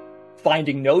records.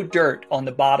 Finding no dirt on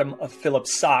the bottom of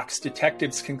Philip's socks,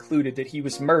 detectives concluded that he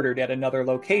was murdered at another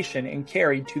location and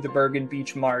carried to the Bergen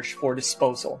Beach Marsh for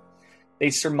disposal. They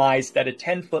surmised that a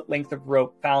 10-foot length of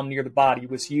rope found near the body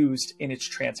was used in its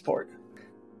transport.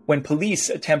 When police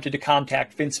attempted to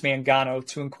contact Vince Mangano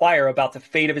to inquire about the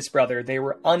fate of his brother, they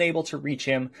were unable to reach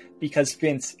him because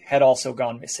Vince had also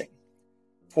gone missing.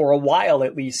 For a while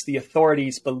at least, the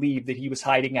authorities believed that he was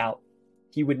hiding out.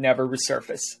 He would never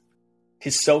resurface.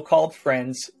 His so-called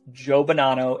friends, Joe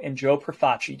Bonanno and Joe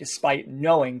Profaci, despite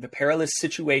knowing the perilous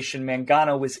situation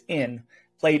Mangano was in,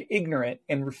 played ignorant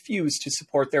and refused to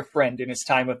support their friend in his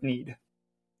time of need.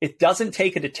 It doesn't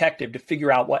take a detective to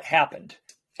figure out what happened.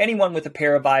 Anyone with a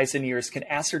pair of eyes and ears can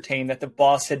ascertain that the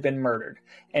boss had been murdered,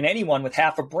 and anyone with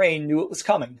half a brain knew it was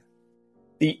coming.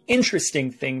 The interesting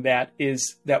thing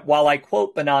is that while I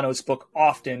quote Bonanno's book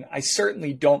often, I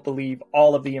certainly don't believe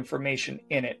all of the information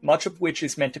in it, much of which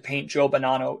is meant to paint Joe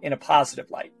Bonanno in a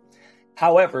positive light.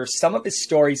 However, some of his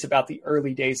stories about the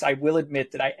early days, I will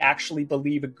admit that I actually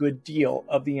believe a good deal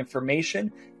of the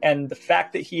information, and the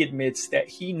fact that he admits that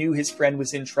he knew his friend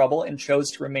was in trouble and chose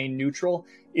to remain neutral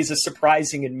is a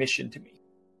surprising admission to me.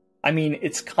 I mean,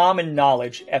 it's common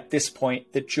knowledge at this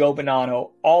point that Joe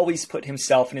Bonanno always put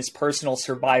himself and his personal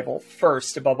survival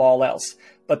first above all else,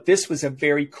 but this was a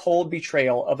very cold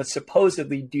betrayal of a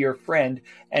supposedly dear friend,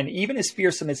 and even as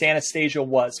fearsome as Anastasia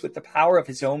was, with the power of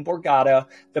his own Borgata,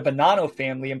 the Bonanno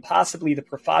family, and possibly the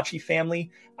Profaci family,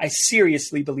 I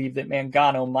seriously believe that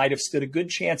Mangano might have stood a good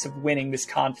chance of winning this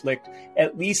conflict,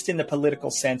 at least in the political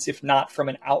sense, if not from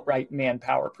an outright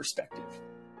manpower perspective.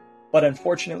 But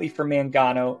unfortunately for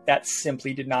Mangano, that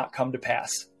simply did not come to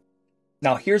pass.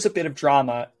 Now here's a bit of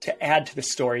drama to add to the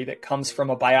story that comes from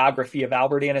a biography of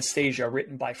Albert Anastasia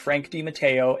written by Frank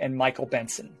DiMatteo and Michael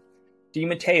Benson.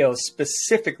 DiMatteo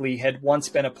specifically had once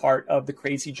been a part of the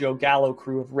Crazy Joe Gallo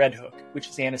crew of Red Hook, which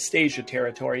is Anastasia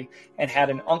territory, and had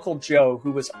an Uncle Joe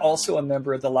who was also a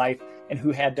member of the Life and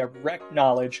who had direct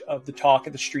knowledge of the talk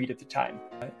of the street at the time.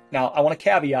 Now, I want to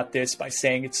caveat this by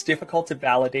saying it's difficult to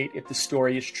validate if the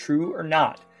story is true or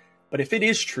not. But if it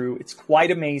is true, it's quite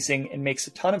amazing and makes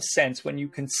a ton of sense when you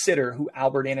consider who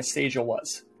Albert Anastasia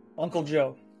was. Uncle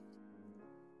Joe.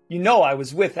 You know I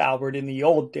was with Albert in the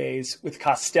old days with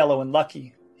Costello and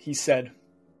Lucky, he said.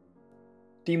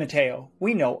 DiMatteo.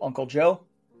 We know Uncle Joe.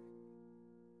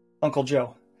 Uncle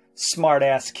Joe.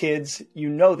 Smart-ass kids. You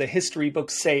know the history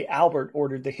books say Albert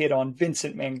ordered the hit on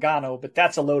Vincent Mangano, but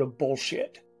that's a load of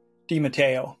bullshit.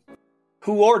 DiMatteo.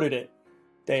 Who ordered it?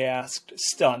 They asked,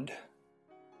 stunned.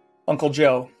 Uncle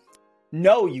Joe.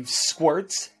 No, you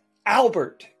squirts.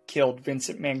 Albert killed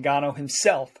Vincent Mangano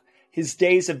himself. His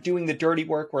days of doing the dirty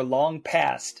work were long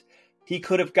past. He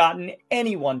could have gotten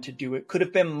anyone to do it, could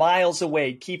have been miles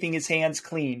away, keeping his hands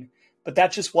clean. But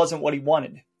that just wasn't what he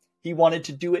wanted. He wanted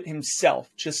to do it himself,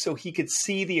 just so he could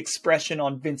see the expression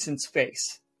on Vincent's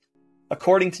face.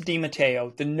 According to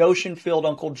DiMatteo, the notion filled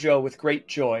Uncle Joe with great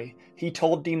joy. He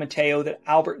told DiMatteo that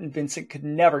Albert and Vincent could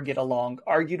never get along,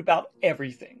 argued about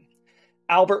everything.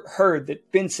 Albert heard that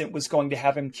Vincent was going to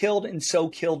have him killed and so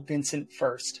killed Vincent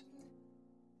first.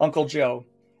 Uncle Joe.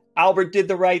 Albert did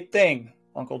the right thing,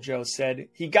 Uncle Joe said.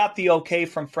 He got the okay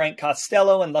from Frank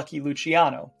Costello and Lucky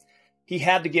Luciano. He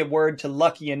had to give word to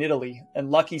Lucky in Italy, and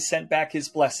Lucky sent back his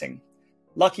blessing.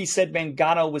 Lucky said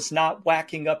Mangano was not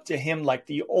whacking up to him like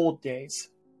the old days.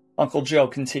 Uncle Joe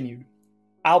continued.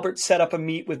 Albert set up a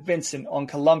meet with Vincent on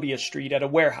Columbia Street at a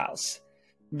warehouse.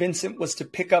 Vincent was to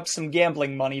pick up some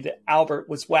gambling money that Albert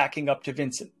was whacking up to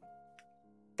Vincent.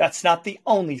 That's not the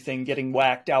only thing getting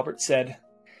whacked, Albert said.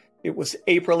 It was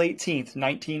April 18th,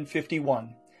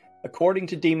 1951. According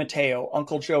to DiMatteo,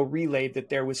 Uncle Joe relayed that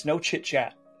there was no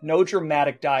chit-chat, no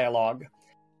dramatic dialogue.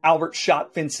 Albert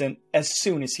shot Vincent as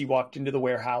soon as he walked into the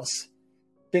warehouse.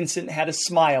 Vincent had a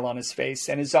smile on his face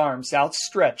and his arms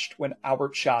outstretched when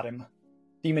Albert shot him.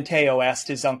 DiMatteo asked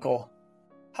his uncle,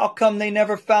 "How come they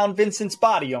never found Vincent's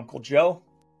body, Uncle Joe?"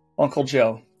 Uncle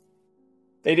Joe.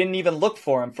 "They didn't even look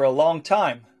for him for a long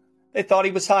time. They thought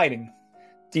he was hiding."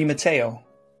 DiMatteo.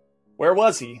 "Where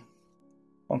was he?"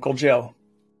 Uncle Joe.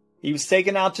 "He was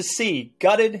taken out to sea,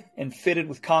 gutted and fitted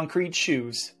with concrete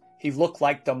shoes. He looked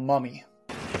like the mummy."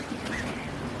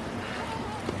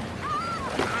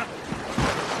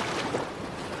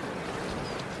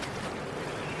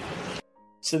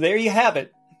 So there you have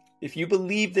it. If you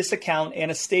believe this account,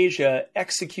 Anastasia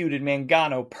executed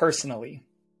Mangano personally.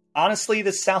 Honestly,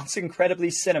 this sounds incredibly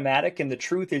cinematic, and the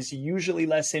truth is usually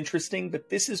less interesting, but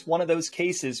this is one of those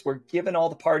cases where, given all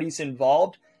the parties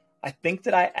involved, I think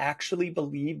that I actually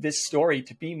believe this story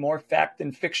to be more fact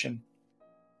than fiction.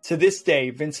 To this day,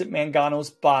 Vincent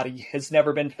Mangano's body has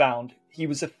never been found. He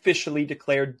was officially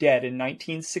declared dead in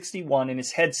 1961, and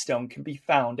his headstone can be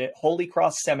found at Holy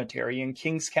Cross Cemetery in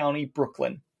Kings County,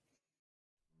 Brooklyn.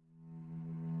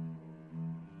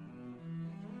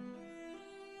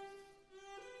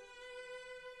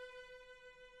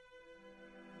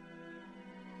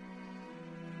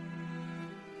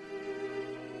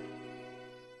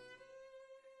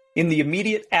 In the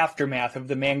immediate aftermath of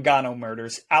the Mangano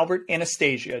murders, Albert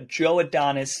Anastasia, Joe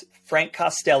Adonis, Frank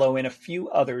Costello, and a few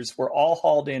others were all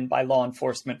hauled in by law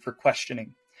enforcement for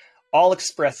questioning. All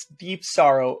expressed deep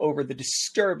sorrow over the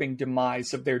disturbing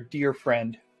demise of their dear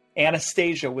friend.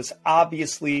 Anastasia was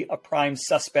obviously a prime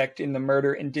suspect in the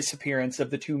murder and disappearance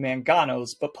of the two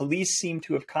Manganos, but police seem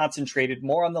to have concentrated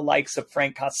more on the likes of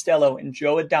Frank Costello and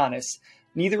Joe Adonis,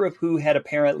 neither of who had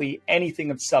apparently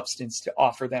anything of substance to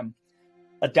offer them.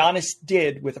 Adonis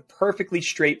did, with a perfectly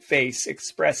straight face,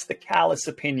 express the callous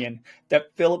opinion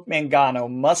that Philip Mangano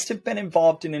must have been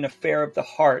involved in an affair of the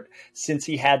heart since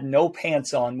he had no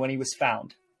pants on when he was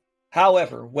found.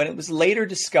 However, when it was later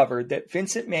discovered that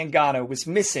Vincent Mangano was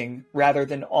missing rather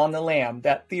than on the lam,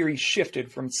 that theory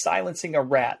shifted from silencing a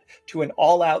rat to an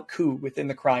all-out coup within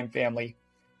the crime family.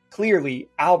 Clearly,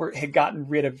 Albert had gotten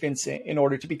rid of Vincent in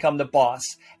order to become the boss,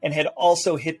 and had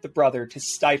also hit the brother to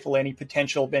stifle any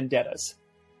potential vendettas.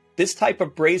 This type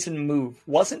of brazen move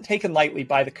wasn't taken lightly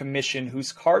by the commission,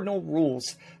 whose cardinal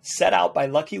rules set out by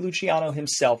Lucky Luciano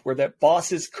himself were that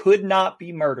bosses could not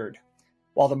be murdered.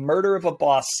 While the murder of a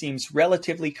boss seems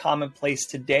relatively commonplace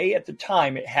today, at the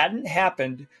time it hadn't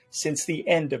happened since the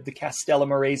end of the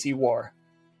Castellamarese War.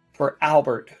 For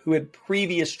Albert, who had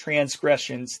previous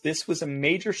transgressions, this was a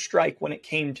major strike when it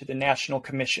came to the National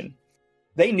Commission.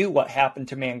 They knew what happened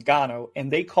to Mangano, and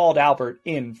they called Albert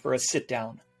in for a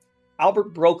sit-down.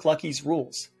 Albert broke Lucky's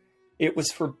rules. It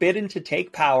was forbidden to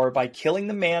take power by killing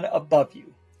the man above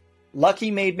you.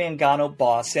 Lucky made Mangano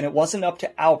boss, and it wasn't up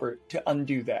to Albert to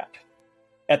undo that.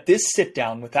 At this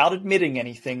sit-down, without admitting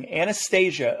anything,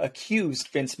 Anastasia accused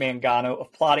Vince Mangano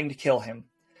of plotting to kill him.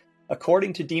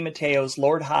 According to DiMatteo's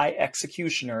Lord High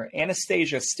Executioner,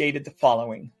 Anastasia stated the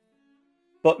following: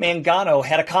 "But Mangano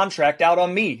had a contract out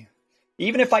on me.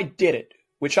 Even if I did it,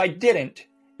 which I didn't,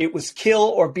 it was kill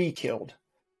or be killed.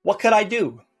 What could I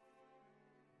do?"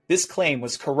 This claim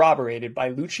was corroborated by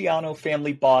Luciano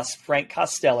family boss Frank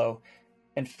Costello,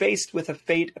 and faced with a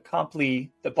fait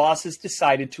accompli, the bosses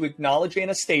decided to acknowledge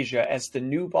Anastasia as the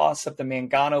new boss of the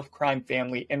Mangano crime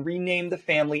family and rename the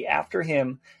family after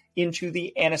him into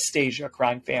the Anastasia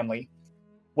crime family.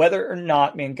 Whether or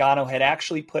not Mangano had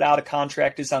actually put out a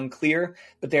contract is unclear,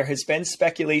 but there has been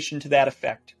speculation to that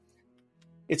effect.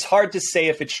 It's hard to say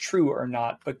if it's true or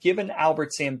not, but given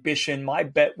Albert's ambition, my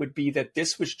bet would be that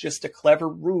this was just a clever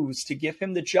ruse to give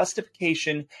him the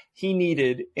justification he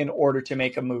needed in order to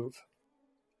make a move.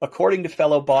 According to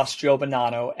fellow boss Joe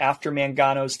Bonanno, after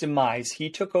Mangano's demise, he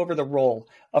took over the role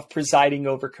of presiding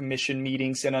over commission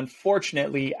meetings, and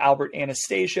unfortunately, Albert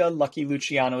Anastasia, Lucky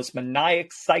Luciano's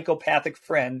maniac, psychopathic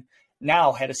friend,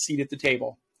 now had a seat at the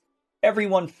table.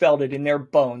 Everyone felt it in their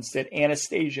bones that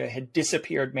Anastasia had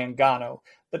disappeared Mangano,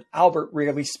 but Albert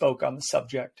rarely spoke on the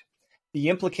subject. The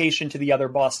implication to the other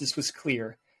bosses was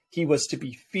clear. He was to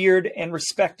be feared and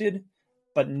respected,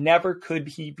 but never could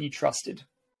he be trusted.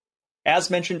 As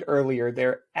mentioned earlier,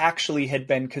 there actually had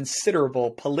been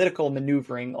considerable political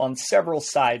maneuvering on several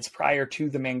sides prior to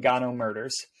the Mangano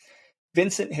murders.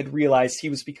 Vincent had realized he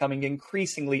was becoming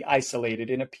increasingly isolated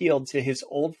and appealed to his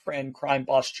old friend crime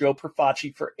boss Joe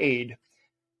Profaci for aid.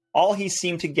 All he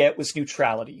seemed to get was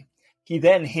neutrality. He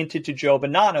then hinted to Joe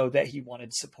Bonanno that he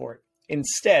wanted support.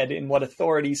 Instead, in what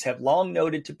authorities have long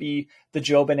noted to be the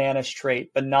Joe Bananas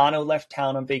trait, Bonanno left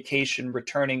town on vacation,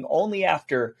 returning only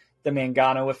after the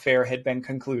Mangano affair had been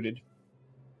concluded.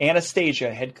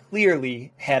 Anastasia had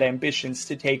clearly had ambitions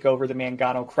to take over the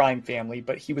Mangano crime family,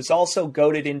 but he was also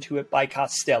goaded into it by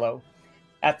Costello.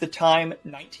 At the time,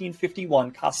 1951,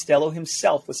 Costello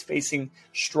himself was facing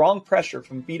strong pressure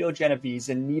from Vito Genovese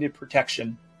and needed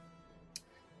protection.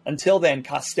 Until then,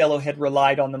 Costello had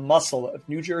relied on the muscle of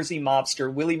New Jersey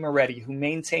mobster Willie Moretti, who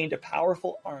maintained a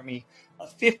powerful army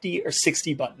of 50 or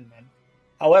 60 button men.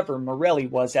 However, Morelli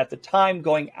was at the time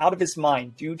going out of his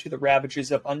mind due to the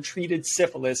ravages of untreated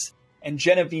syphilis, and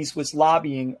Genovese was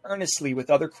lobbying earnestly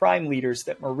with other crime leaders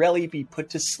that Morelli be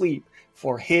put to sleep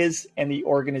for his and the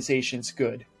organization's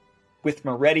good. With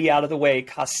Moretti out of the way,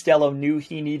 Costello knew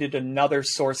he needed another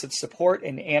source of support,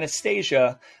 and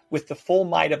Anastasia, with the full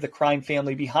might of the crime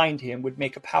family behind him, would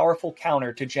make a powerful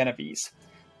counter to Genovese.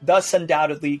 Thus,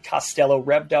 undoubtedly, Costello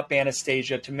revved up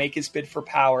Anastasia to make his bid for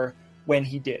power when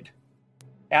he did.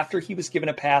 After he was given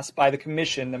a pass by the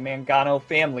commission, the Mangano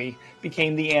family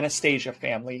became the Anastasia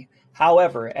family.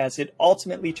 However, as it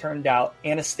ultimately turned out,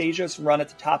 Anastasia's run at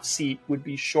the top seat would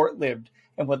be short-lived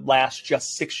and would last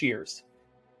just 6 years.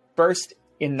 First,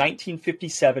 in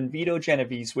 1957, Vito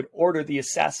Genovese would order the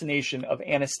assassination of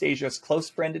Anastasia's close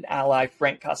friend and ally,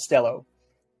 Frank Costello.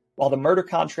 While the murder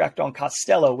contract on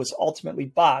Costello was ultimately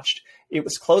botched, it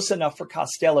was close enough for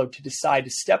Costello to decide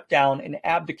to step down and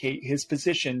abdicate his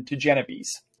position to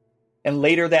Genovese. And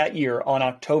later that year, on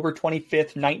October 25,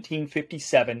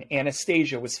 1957,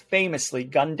 Anastasia was famously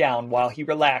gunned down while he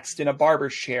relaxed in a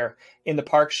barber's chair in the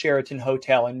Park Sheraton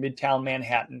Hotel in Midtown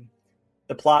Manhattan.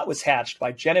 The plot was hatched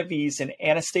by Genovese and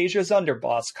Anastasia's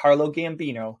underboss, Carlo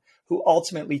Gambino, who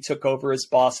ultimately took over as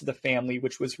boss of the family,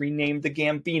 which was renamed the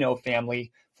Gambino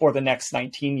family for the next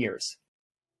 19 years.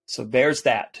 So there's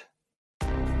that.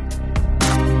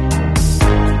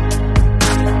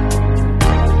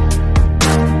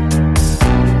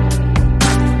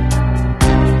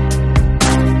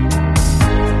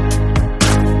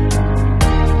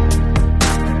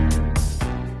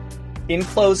 In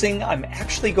closing, I'm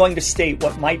actually going to state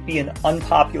what might be an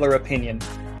unpopular opinion.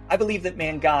 I believe that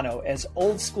Mangano, as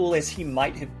old school as he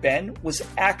might have been, was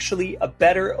actually a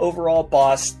better overall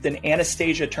boss than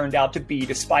Anastasia turned out to be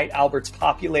despite Albert's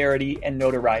popularity and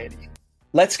notoriety.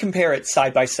 Let's compare it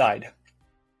side by side.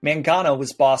 Mangano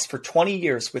was boss for 20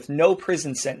 years with no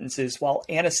prison sentences, while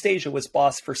Anastasia was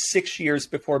boss for 6 years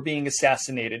before being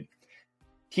assassinated.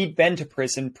 He'd been to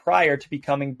prison prior to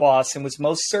becoming boss and was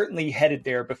most certainly headed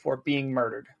there before being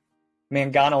murdered.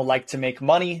 Mangano liked to make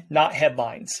money, not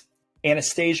headlines.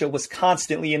 Anastasia was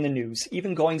constantly in the news,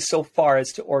 even going so far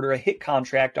as to order a hit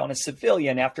contract on a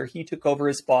civilian after he took over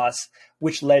as boss,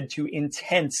 which led to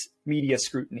intense media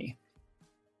scrutiny.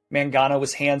 Mangano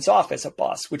was hands-off as a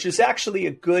boss, which is actually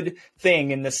a good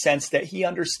thing in the sense that he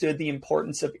understood the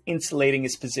importance of insulating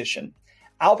his position.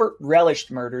 Albert relished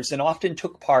murders and often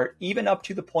took part, even up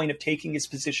to the point of taking his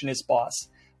position as boss.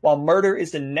 While murder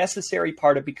is a necessary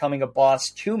part of becoming a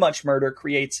boss, too much murder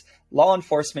creates law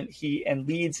enforcement heat and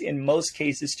leads in most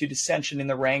cases to dissension in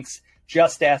the ranks.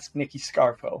 Just ask Nicky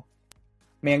Scarfo.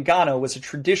 Mangano was a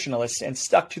traditionalist and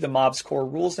stuck to the mob's core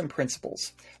rules and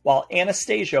principles, while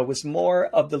Anastasia was more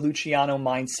of the Luciano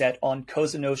mindset on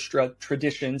Cosa Nostra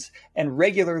traditions and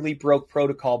regularly broke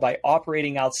protocol by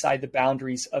operating outside the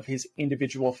boundaries of his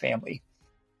individual family.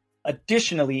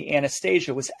 Additionally,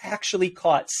 Anastasia was actually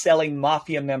caught selling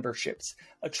mafia memberships,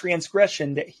 a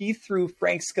transgression that he threw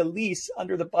Frank Scalise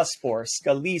under the bus for.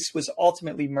 Scalise was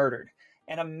ultimately murdered,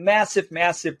 and a massive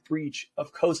breach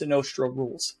of Cosa Nostra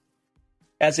rules.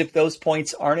 As if those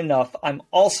points aren't enough, I'm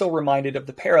also reminded of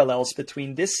the parallels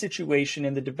between this situation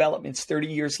and the developments 30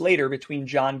 years later between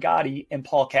John Gotti and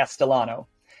Paul Castellano.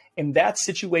 In that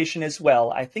situation as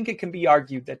well, I think it can be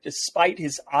argued that despite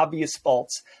his obvious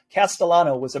faults,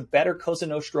 Castellano was a better Cosa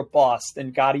Nostra boss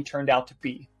than Gotti turned out to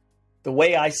be. The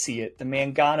way I see it, the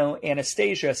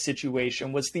Mangano-Anastasia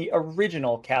situation was the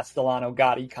original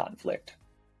Castellano-Gotti conflict.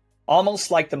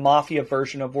 Almost like the mafia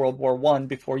version of World War I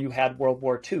before you had World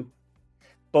War II.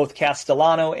 Both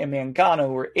Castellano and Mangano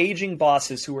were aging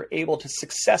bosses who were able to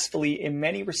successfully, in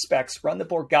many respects, run the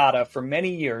Borgata for many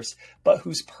years, but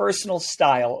whose personal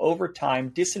style over time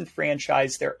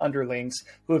disenfranchised their underlings,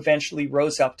 who eventually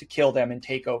rose up to kill them and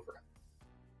take over.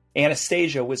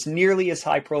 Anastasia was nearly as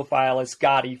high profile as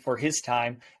Gotti for his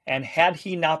time, and had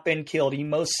he not been killed, he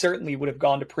most certainly would have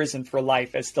gone to prison for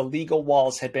life, as the legal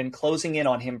walls had been closing in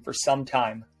on him for some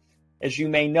time. As you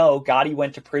may know, Gotti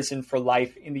went to prison for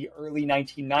life in the early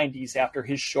 1990s after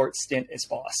his short stint as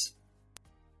boss.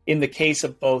 In the case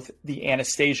of both the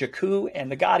Anastasia coup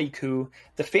and the Gotti coup,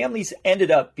 the families ended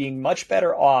up being much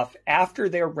better off after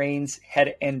their reigns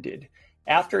had ended.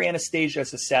 After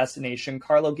Anastasia's assassination,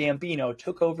 Carlo Gambino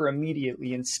took over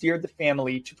immediately and steered the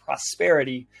family to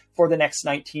prosperity for the next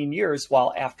 19 years,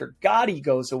 while after Gotti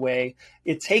goes away,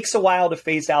 it takes a while to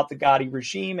phase out the Gotti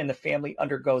regime and the family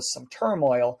undergoes some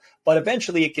turmoil, but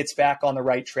eventually it gets back on the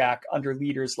right track under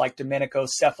leaders like Domenico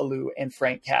Cefalù and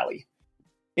Frank Calli.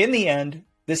 In the end,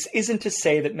 this isn't to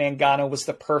say that Mangano was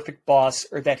the perfect boss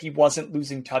or that he wasn't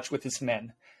losing touch with his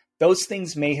men. Those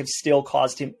things may have still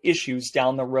caused him issues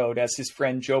down the road, as his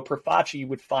friend Joe Profaci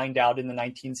would find out in the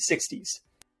 1960s.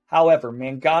 However,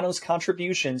 Mangano's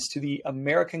contributions to the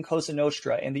American Cosa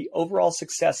Nostra and the overall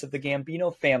success of the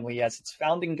Gambino family as its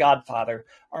founding godfather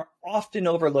are often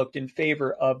overlooked in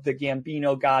favor of the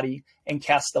Gambino, Gotti, and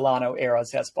Castellano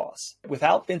eras as boss.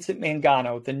 Without Vincent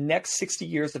Mangano, the next 60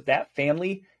 years of that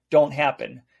family don't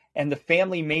happen, and the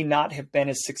family may not have been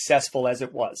as successful as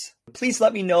it was. Please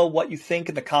let me know what you think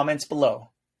in the comments below.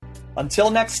 Until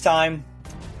next time,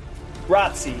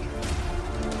 grazie.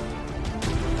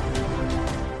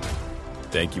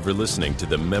 Thank you for listening to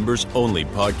the Members Only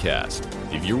podcast.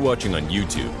 If you're watching on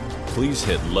YouTube, please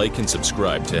hit like and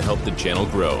subscribe to help the channel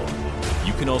grow.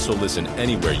 You can also listen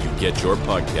anywhere you get your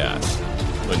podcasts.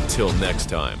 Until next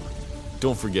time,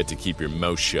 don't forget to keep your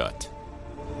mouth shut.